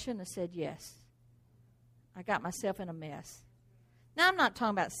realize, I shouldn't have said yes. I got myself in a mess. Now, I'm not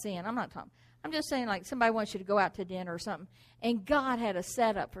talking about sin. I'm just saying, like, somebody wants you to go out to dinner or something, and God had a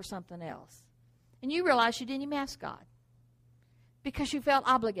setup for something else. And you realize you didn't even ask God because you felt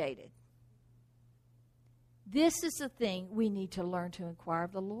obligated. This is the thing we need to learn to inquire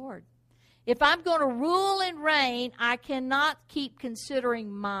of the Lord. If I'm going to rule and reign, I cannot keep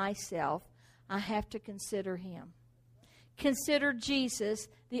considering myself. I have to consider Him. Consider Jesus,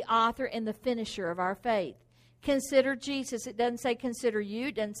 the author and the finisher of our faith. Consider Jesus. It doesn't say consider you.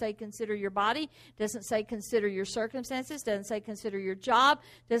 It doesn't say consider your body. It doesn't say consider your circumstances. It doesn't say consider your job.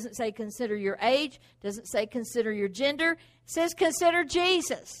 It doesn't say consider your age. It doesn't say consider your gender. It says consider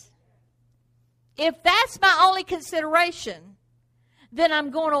Jesus. If that's my only consideration, then I'm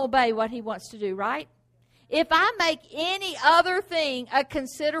going to obey what He wants to do, right? If I make any other thing a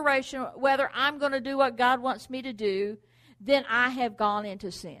consideration, whether I'm going to do what God wants me to do, then I have gone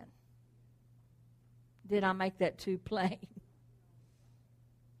into sin. Did I make that too plain?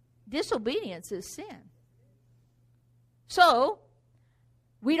 Disobedience is sin. So,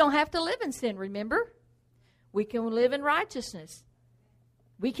 we don't have to live in sin, remember? We can live in righteousness.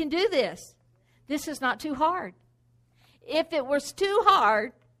 We can do this. This is not too hard. If it was too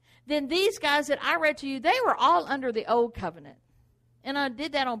hard, then these guys that I read to you, they were all under the old covenant. And I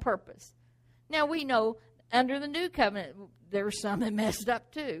did that on purpose. Now, we know under the new covenant, there were some that messed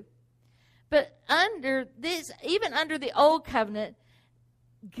up too. But under this, even under the old covenant,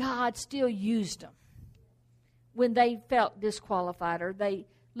 God still used them when they felt disqualified or they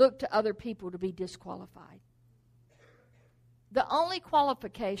looked to other people to be disqualified. The only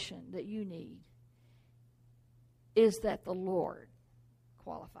qualification that you need is that the Lord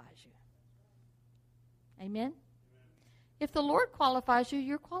qualifies you. Amen? If the Lord qualifies you,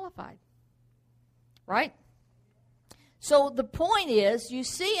 you're qualified. Right? So the point is, you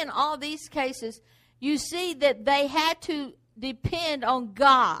see in all these cases, you see that they had to depend on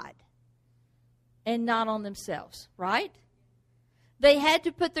God and not on themselves, right? They had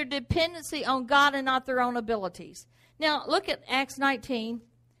to put their dependency on God and not their own abilities. Now, look at Acts 19.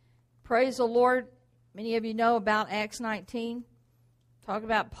 Praise the Lord. Many of you know about Acts 19. Talk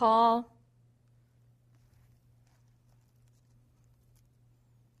about Paul.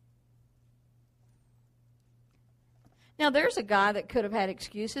 Now, there's a guy that could have had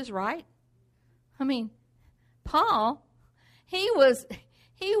excuses, right? I mean, Paul, he was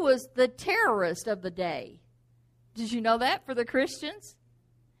the terrorist of the day. Did you know that for the Christians?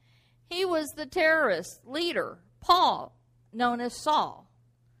 He was the terrorist leader, Paul, known as Saul.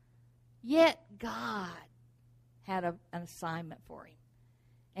 Yet God had an assignment for him.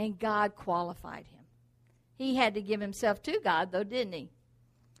 And God qualified him. He had to give himself to God, though, didn't he?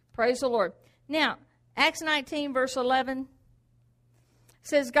 Praise the Lord. Now, Acts 19, verse 11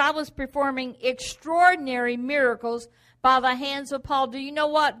 says God was performing extraordinary miracles by the hands of Paul. Do you know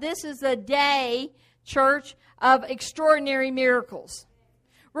what? This is the day, church, of extraordinary miracles.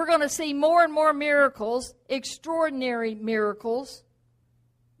 We're going to see more and more miracles, extraordinary miracles,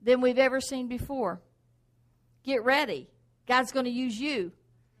 than we've ever seen before. Get ready. God's going to use you.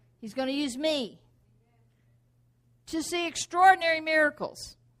 He's going to use me to see extraordinary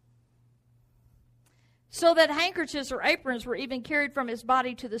miracles. So that handkerchiefs or aprons were even carried from his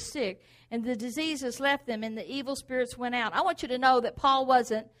body to the sick, and the diseases left them, and the evil spirits went out. I want you to know that Paul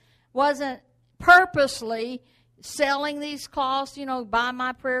wasn't purposely selling these cloths, buy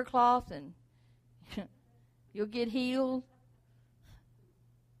my prayer cloth and you'll get healed.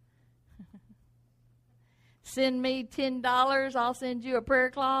 Send me $10, I'll send you a prayer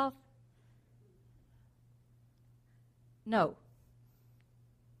cloth. No.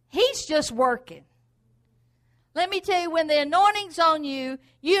 He's just working. Let me tell you, when the anointing's on you,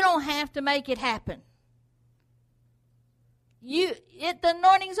 you don't have to make it happen. If the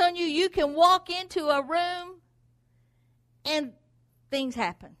anointing's on you, you can walk into a room and things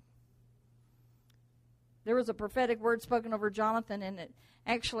happen. There was a prophetic word spoken over Jonathan, and it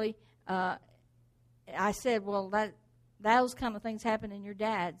actually, I said, well, those kind of things happen in your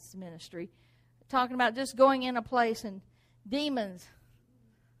dad's ministry. Talking about just going in a place and demons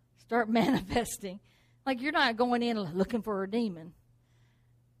start manifesting. Like, you're not going in looking for a demon.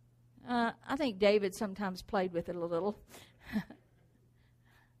 I think David sometimes played with it a little.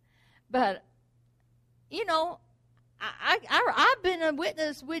 But, I've been a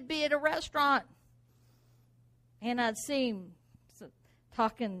witness. We'd be at a restaurant, and I'd see him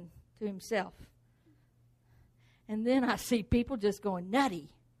talking to himself. And then I see people just going nutty.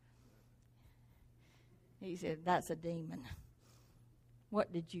 He said, that's a demon.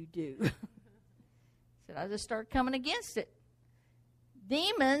 What did you do? I just start coming against it.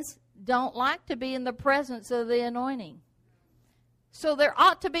 Demons don't like to be in the presence of the anointing. So there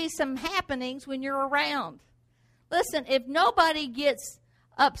ought to be some happenings when you're around. Listen, if nobody gets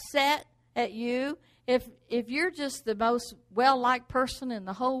upset at you, if you're just the most well-liked person in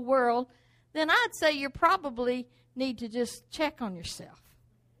the whole world, then I'd say you probably need to just check on yourself.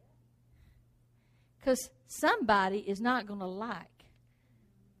 Because somebody is not going to like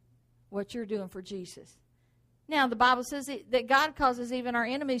what you're doing for Jesus. Now, the Bible says that God causes even our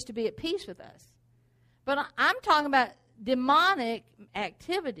enemies to be at peace with us. But I'm talking about demonic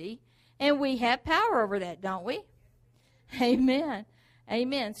activity, and we have power over that, don't we? Amen.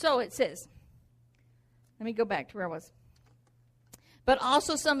 Amen. So it says, let me go back to where I was. But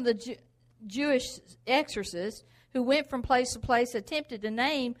also some of the Jewish exorcists who went from place to place attempted to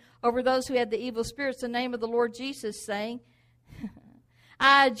name over those who had the evil spirits the name of the Lord Jesus, saying,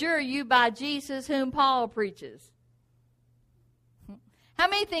 I adjure you by Jesus whom Paul preaches. How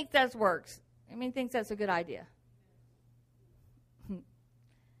many think that works? How many think that's a good idea?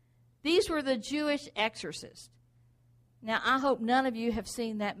 These were the Jewish exorcists. Now, I hope none of you have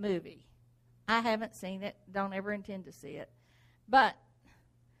seen that movie. I haven't seen it. Don't ever intend to see it. But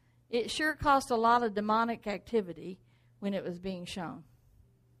it sure caused a lot of demonic activity when it was being shown.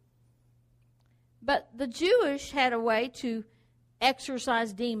 But the Jewish had a way to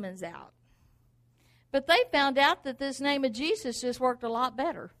exorcise demons out. But they found out that this name of Jesus just worked a lot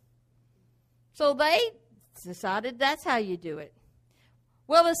better. So they decided that's how you do it.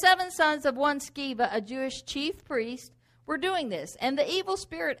 Well, the 7 sons of one Sceva, a Jewish chief priest, were doing this. And the evil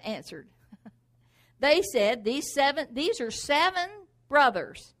spirit answered. They said, these are 7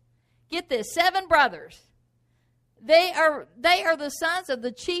 brothers. Get this, 7 brothers. They are the sons of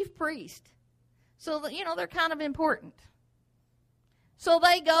the chief priest. So, they're kind of important. So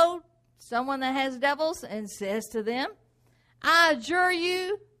they go, someone that has devils, and says to them, I adjure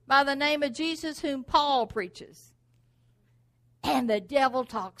you by the name of Jesus whom Paul preaches. And the devil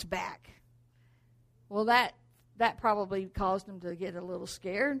talks back. Well, that probably caused them to get a little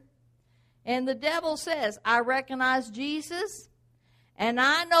scared. And the devil says, I recognize Jesus, and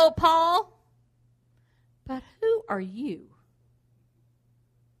I know Paul, but who are you?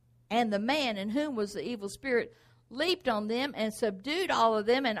 And the man in whom was the evil spirit leaped on them and subdued all of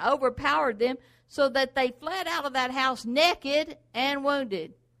them and overpowered them so that they fled out of that house naked and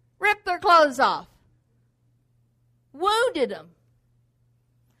wounded. Ripped their clothes off. Wounded them.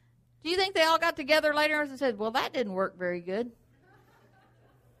 Do you think they all got together later and said, well, that didn't work very good?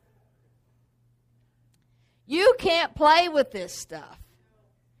 You can't play with this stuff.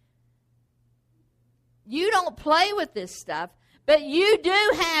 You don't play with this stuff, but you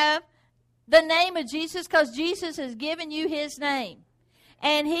do have the name of Jesus because Jesus has given you his name.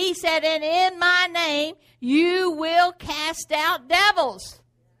 And he said, and in my name you will cast out devils.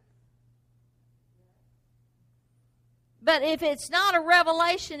 But if it's not a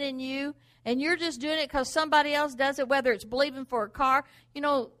revelation in you, and you're just doing it because somebody else does it, whether it's believing for a car. You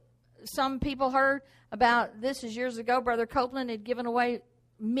know, some people heard about, this is years ago, Brother Copeland had given away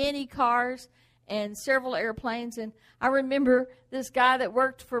many cars and several airplanes. And I remember this guy that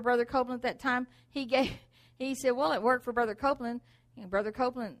worked for Brother Copeland at that time, he said, well, it worked for Brother Copeland. And Brother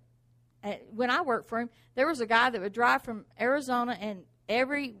Copeland, when I worked for him, there was a guy that would drive from Arizona and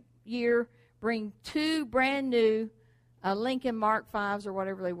every year bring 2 brand new Lincoln Mark 5s or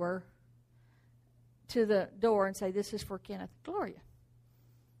whatever they were to the door and say, this is for Kenneth Gloria.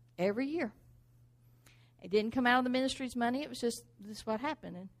 Every year. It didn't come out of the ministry's money. It was just, this is what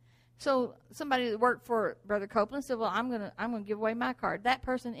happened. And so somebody that worked for Brother Copeland said, well, I'm gonna give away my card. That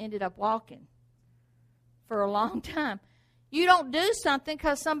person ended up walking for a long time. You don't do something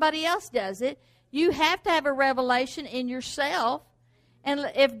because somebody else does it. You have to have a revelation in yourself. And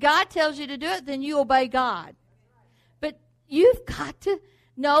if God tells you to do it, then you obey God. But you've got to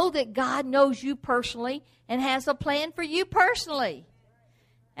know that God knows you personally and has a plan for you personally.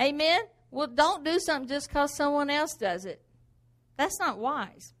 Amen? Well, don't do something just because someone else does it. That's not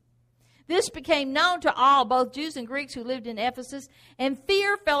wise. This became known to all, both Jews and Greeks who lived in Ephesus, and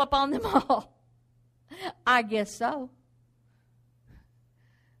fear fell upon them all. I guess so.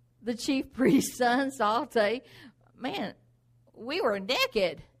 The chief priest's sons all say, man, we were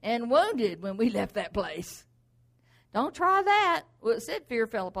naked and wounded when we left that place. Don't try that. Well, it said fear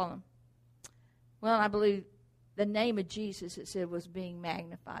fell upon them. Well, I believe the name of Jesus, it said, was being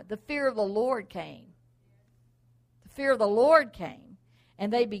magnified. The fear of the Lord came. The fear of the Lord came,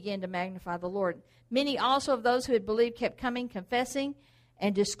 and they began to magnify the Lord. Many also of those who had believed kept coming, confessing,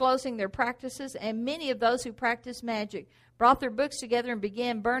 and disclosing their practices, and many of those who practiced magic brought their books together and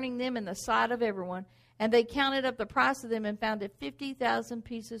began burning them in the sight of everyone. And they counted up the price of them and found it 50,000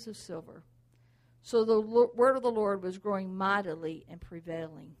 pieces of silver. So the word of the Lord was growing mightily and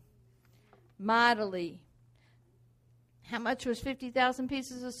prevailing. Mightily. How much was 50,000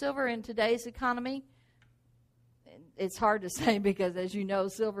 pieces of silver in today's economy? It's hard to say because, as you know,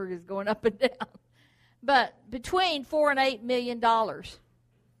 silver is going up and down. But between $4 and $8 million. That's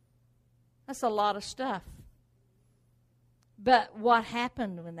a lot of stuff. But what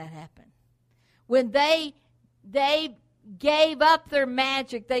happened when that happened? When they gave up their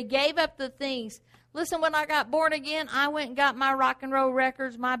magic, they gave up the things. Listen, when I got born again, I went and got my rock and roll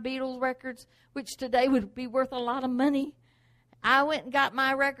records, my Beatles records, which today would be worth a lot of money. I went and got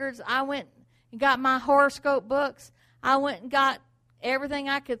my records. I went and got my horoscope books. I went and got everything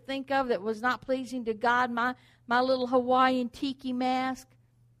I could think of that was not pleasing to God, my little Hawaiian tiki mask.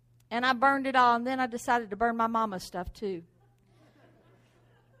 And I burned it all, and then I decided to burn my mama's stuff too.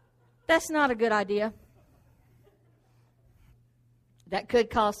 That's not a good idea. That could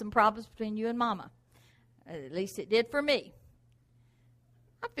cause some problems between you and Mama. At least it did for me.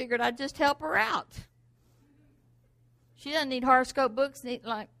 I figured I'd just help her out. She doesn't need horoscope books.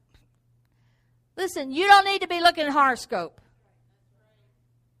 Listen, you don't need to be looking at horoscope.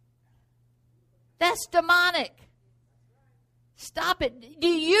 That's demonic. Stop it. Do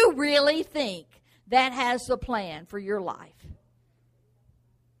you really think that has the plan for your life?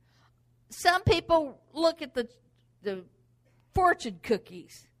 Some people look at the fortune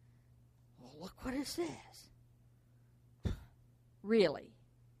cookies. Well, look what it says. Really?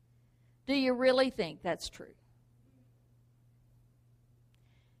 Do you really think that's true?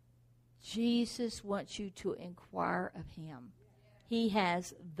 Jesus wants you to inquire of him. He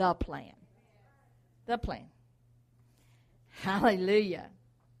has the plan. The plan. Hallelujah.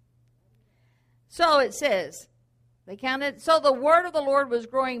 So it says, they counted. So the word of the Lord was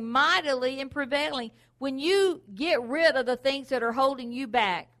growing mightily and prevailing. When you get rid of the things that are holding you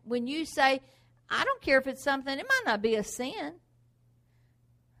back, when you say, I don't care if it's something, it might not be a sin.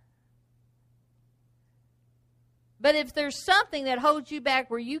 But if there's something that holds you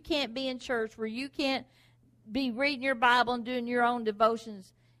back where you can't be in church, where you can't be reading your Bible and doing your own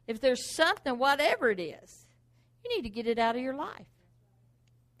devotions, if there's something, whatever it is, you need to get it out of your life.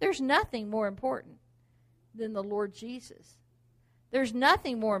 There's nothing more important than the Lord Jesus. There's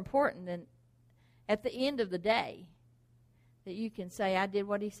nothing more important than at the end of the day that you can say, I did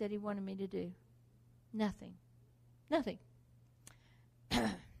what he said he wanted me to do. Nothing. Nothing.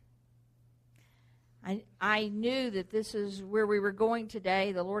 I knew that this is where we were going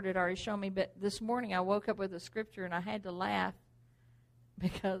today. The Lord had already shown me, but this morning I woke up with a scripture and I had to laugh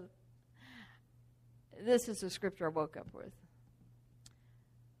because this is the scripture I woke up with.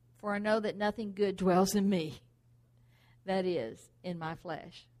 For I know that nothing good dwells in me, that is, in my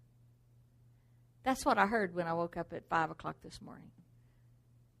flesh. That's what I heard when I woke up at 5 o'clock this morning.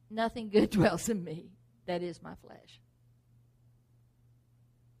 Nothing good dwells in me, that is my flesh.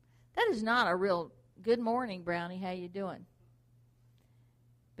 That is not a real good morning, Brownie, how you doing?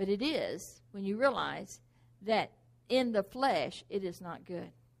 But it is when you realize that in the flesh it is not good.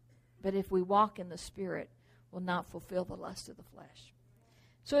 But if we walk in the Spirit, we'll not fulfill the lust of the flesh.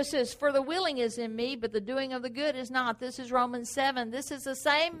 So it says, for the willing is in me, but the doing of the good is not. This is Romans 7. This is the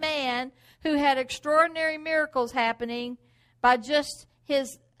same man who had extraordinary miracles happening by just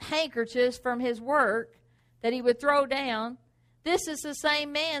his handkerchiefs from his work that he would throw down. This is the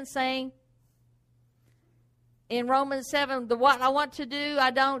same man saying in Romans 7, what I want to do,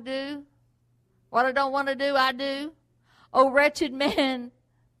 I don't do. What I don't want to do, I do. Oh, wretched man.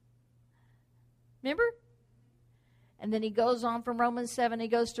 Remember? And then he goes on from Romans 7, he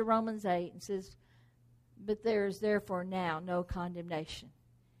goes to Romans 8 and says, but there is therefore now no condemnation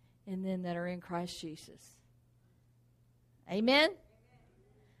in them that are in Christ Jesus. Amen?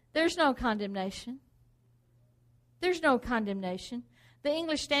 There's no condemnation. There's no condemnation. The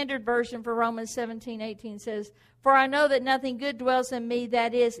English Standard Version for Romans 17:18 says, for I know that nothing good dwells in me,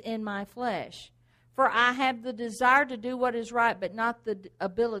 that is, in my flesh. For I have the desire to do what is right, but not the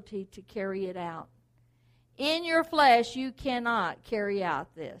ability to carry it out. In your flesh, you cannot carry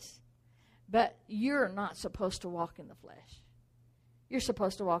out this. But you're not supposed to walk in the flesh. You're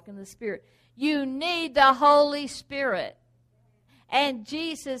supposed to walk in the Spirit. You need the Holy Spirit. And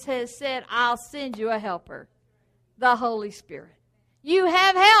Jesus has said, I'll send you a helper, the Holy Spirit. You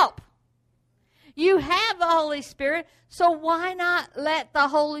have help. You have the Holy Spirit, so why not let the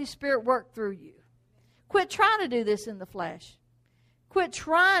Holy Spirit work through you? Quit trying to do this in the flesh. Quit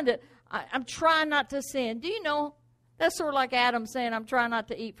trying to... I'm trying not to sin. Do you know, that's sort of like Adam saying, I'm trying not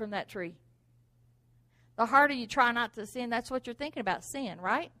to eat from that tree. The harder you try not to sin, that's what you're thinking about, sin,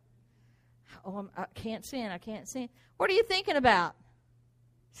 right? Oh, I can't sin, I can't sin. What are you thinking about?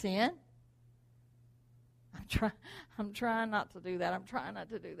 Sin? I'm trying not to do that. I'm trying not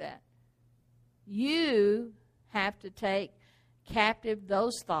to do that. You have to take captive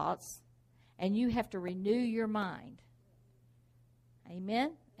those thoughts, and you have to renew your mind.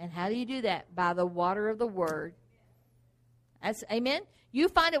 Amen? And how do you do that? By the water of the Word. That's, amen? You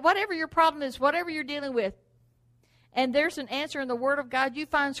find it, whatever your problem is, whatever you're dealing with, and there's an answer in the Word of God, you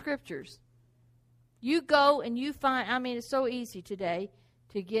find Scriptures. You go and you find, it's so easy today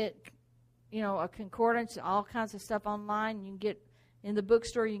to get, a concordance, all kinds of stuff online. You can get in the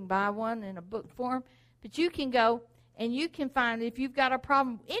bookstore, you can buy one in a book form. But you can go and you can find, if you've got a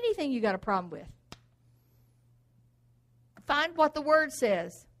problem, anything you got a problem with, find what the Word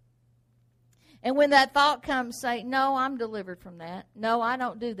says. And when that thought comes, say, no, I'm delivered from that. No, I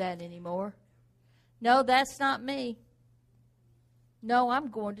don't do that anymore. No, that's not me. No, I'm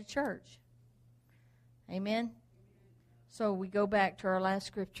going to church. Amen? So we go back to our last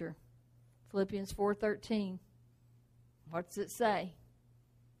scripture, Philippians 4:13. What does it say?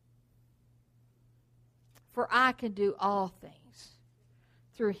 For I can do all things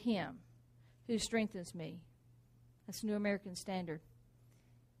through Him who strengthens me. That's New American Standard.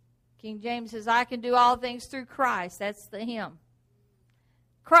 King James says, I can do all things through Christ. That's the hymn.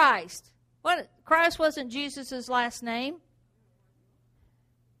 Christ. Christ wasn't Jesus' last name.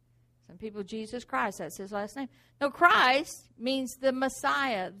 Some people, Jesus Christ, that's his last name. No, Christ means the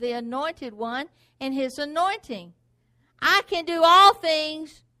Messiah, the anointed one, and his anointing. I can do all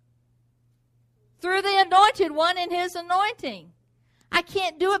things through the anointed one and his anointing. I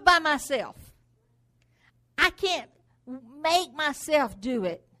can't do it by myself. I can't make myself do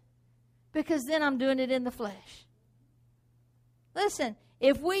it, because then I'm doing it in the flesh. Listen,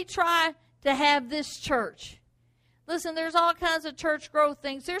 if we try to have this church, listen, there's all kinds of church growth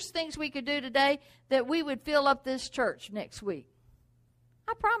things. There's things we could do today that we would fill up this church next week.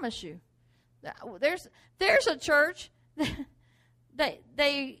 I promise you. There's a church that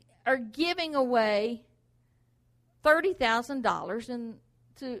they are giving away $30,000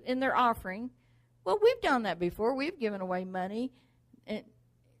 in their offering. Well, we've done that before. We've given away money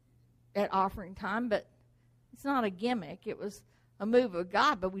at offering time, but it's not a gimmick. It was a move of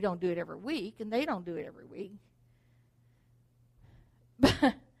God, but we don't do it every week, and they don't do it every week.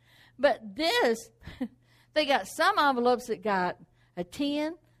 But this, they got some envelopes that got a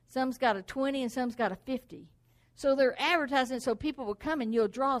 10, some's got a 20, and some's got a 50. So they're advertising it so people will come and you'll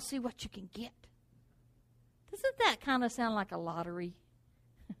draw, see what you can get. Doesn't that kind of sound like a lottery?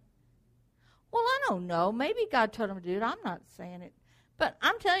 Well, I don't know. Maybe God told him to do it. I'm not saying it. But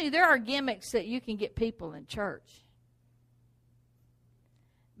I'm telling you, there are gimmicks that you can get people in church.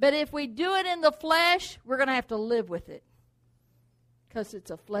 But if we do it in the flesh, we're going to have to live with it because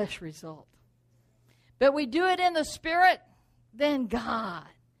it's a flesh result. But we do it in the Spirit, then God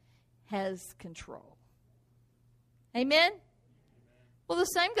has control. Amen? Well, the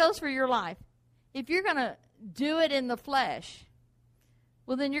same goes for your life. If you're going to do it in the flesh,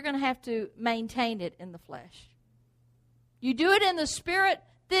 well, then you're going to have to maintain it in the flesh. You do it in the Spirit,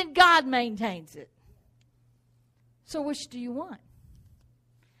 then God maintains it. So which do you want?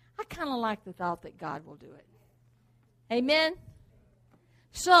 I kind of like the thought that God will do it. Amen?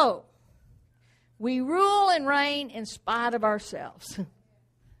 So, we rule and reign in spite of ourselves.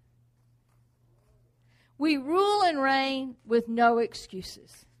 We rule and reign with no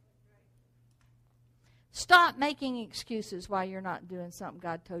excuses. Stop making excuses why you're not doing something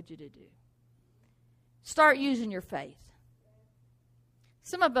God told you to do. Start using your faith.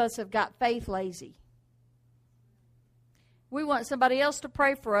 Some of us have got faith lazy. We want somebody else to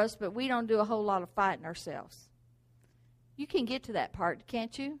pray for us, but we don't do a whole lot of fighting ourselves. You can get to that part,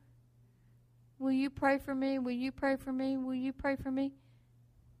 can't you? Will you pray for me? Will you pray for me? Will you pray for me?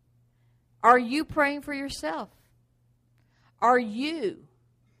 Are you praying for yourself? Are you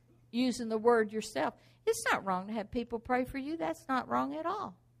using the word yourself? It's not wrong to have people pray for you. That's not wrong at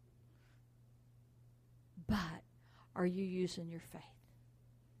all. But are you using your faith?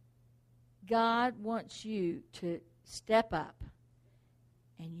 God wants you to step up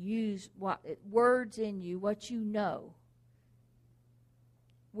and use words in you, what you know.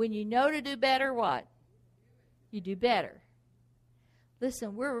 When you know to do better, what? You do better.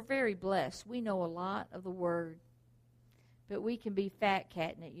 Listen, we're very blessed. We know a lot of the Word, but we can be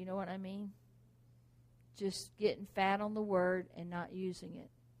fat-catting it. You know what I mean? Just getting fat on the Word and not using it.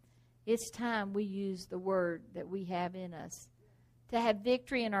 It's time we use the Word that we have in us to have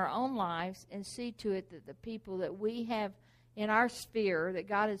victory in our own lives and see to it that the people that we have in our sphere that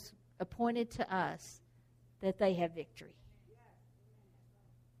God has appointed to us, that they have victory.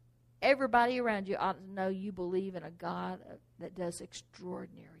 Everybody around you ought to know you believe in a God that does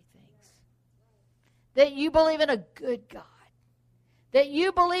extraordinary things. That you believe in a good God. That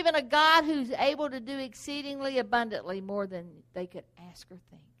you believe in a God who's able to do exceedingly abundantly more than they could ask or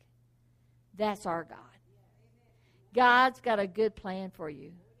think. That's our God. God's got a good plan for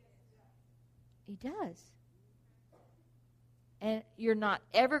you. He does. And you're not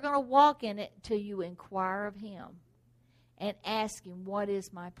ever going to walk in it till you inquire of Him and ask Him, what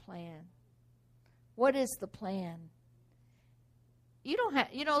is my plan? What is the plan? You don't have,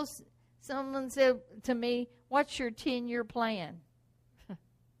 someone said to me, what's your 10-year plan?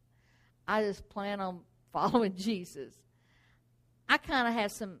 I just plan on following Jesus. I kind of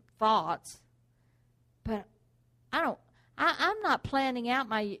have some thoughts, but I'm not planning out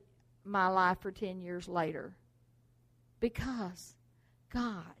my life for 10 years later because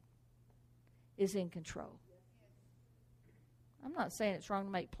God is in control. I'm not saying it's wrong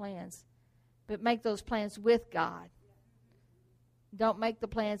to make plans, but make those plans with God. Don't make the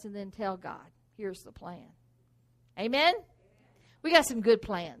plans and then tell God, here's the plan. Amen? We got some good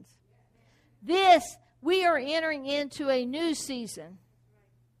plans. We are entering into a new season.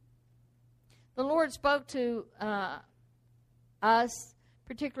 The Lord spoke to us,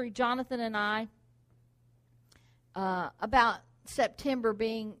 particularly Jonathan and I, about September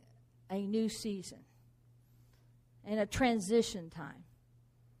being a new season and a transition time.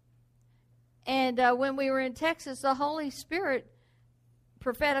 And when we were in Texas, the Holy Spirit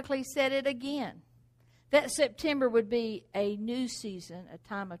prophetically said it again, that September would be a new season, a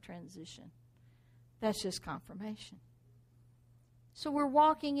time of transition. That's just confirmation. So we're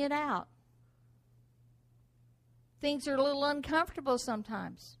walking it out. Things are a little uncomfortable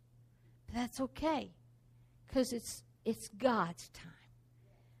sometimes, but that's okay because it's God's time.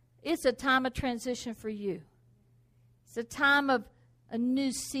 It's a time of transition for you. It's a time of a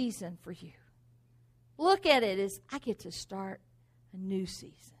new season for you. Look at it as I get to start a new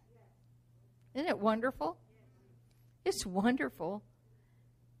season. Isn't it wonderful? It's wonderful.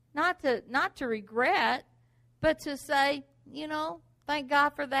 Not to regret, but to say, thank God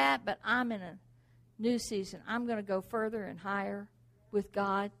for that, but I'm in a new season. I'm going to go further and higher with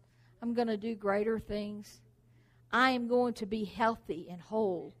God. I'm going to do greater things. I am going to be healthy and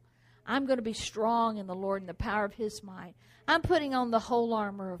whole. I'm going to be strong in the Lord and the power of His might. I'm putting on the whole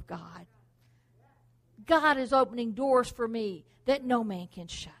armor of God. God is opening doors for me that no man can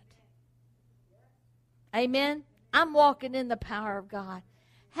shut. Amen? I'm walking in the power of God.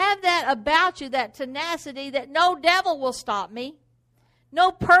 Have that about you, that tenacity that no devil will stop me.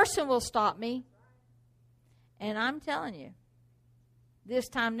 No person will stop me. And I'm telling you, this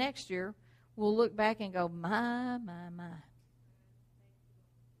time next year, we'll look back and go, my.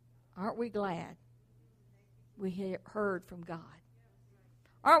 Aren't we glad we heard from God?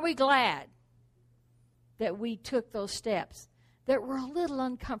 Aren't we glad that we took those steps that were a little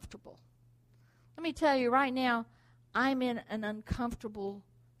uncomfortable? Let me tell you right now, I'm in an uncomfortable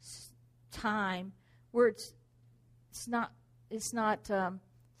time where it's not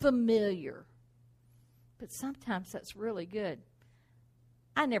familiar. But sometimes that's really good.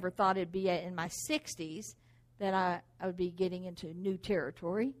 I never thought it'd be in my 60s that I would be getting into new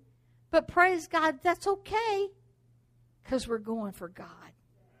territory. But praise God, that's okay, because we're going for God.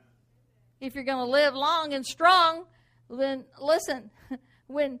 If you're going to live long and strong, then listen,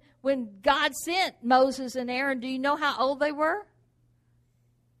 when God sent Moses and Aaron, do you know how old they were?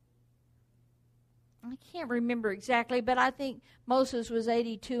 I can't remember exactly, but I think Moses was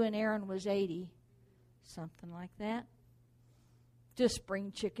 82 and Aaron was 80. Something like that. Just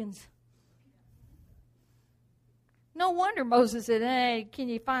spring chickens. No wonder Moses said, hey, can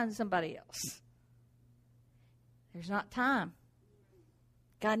you find somebody else? There's not time.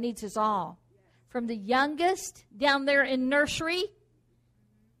 God needs us all. From the youngest down there in nursery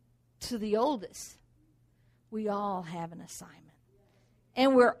to the oldest. We all have an assignment.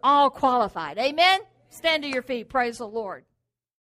 And we're all qualified. Amen? Stand to your feet. Praise the Lord.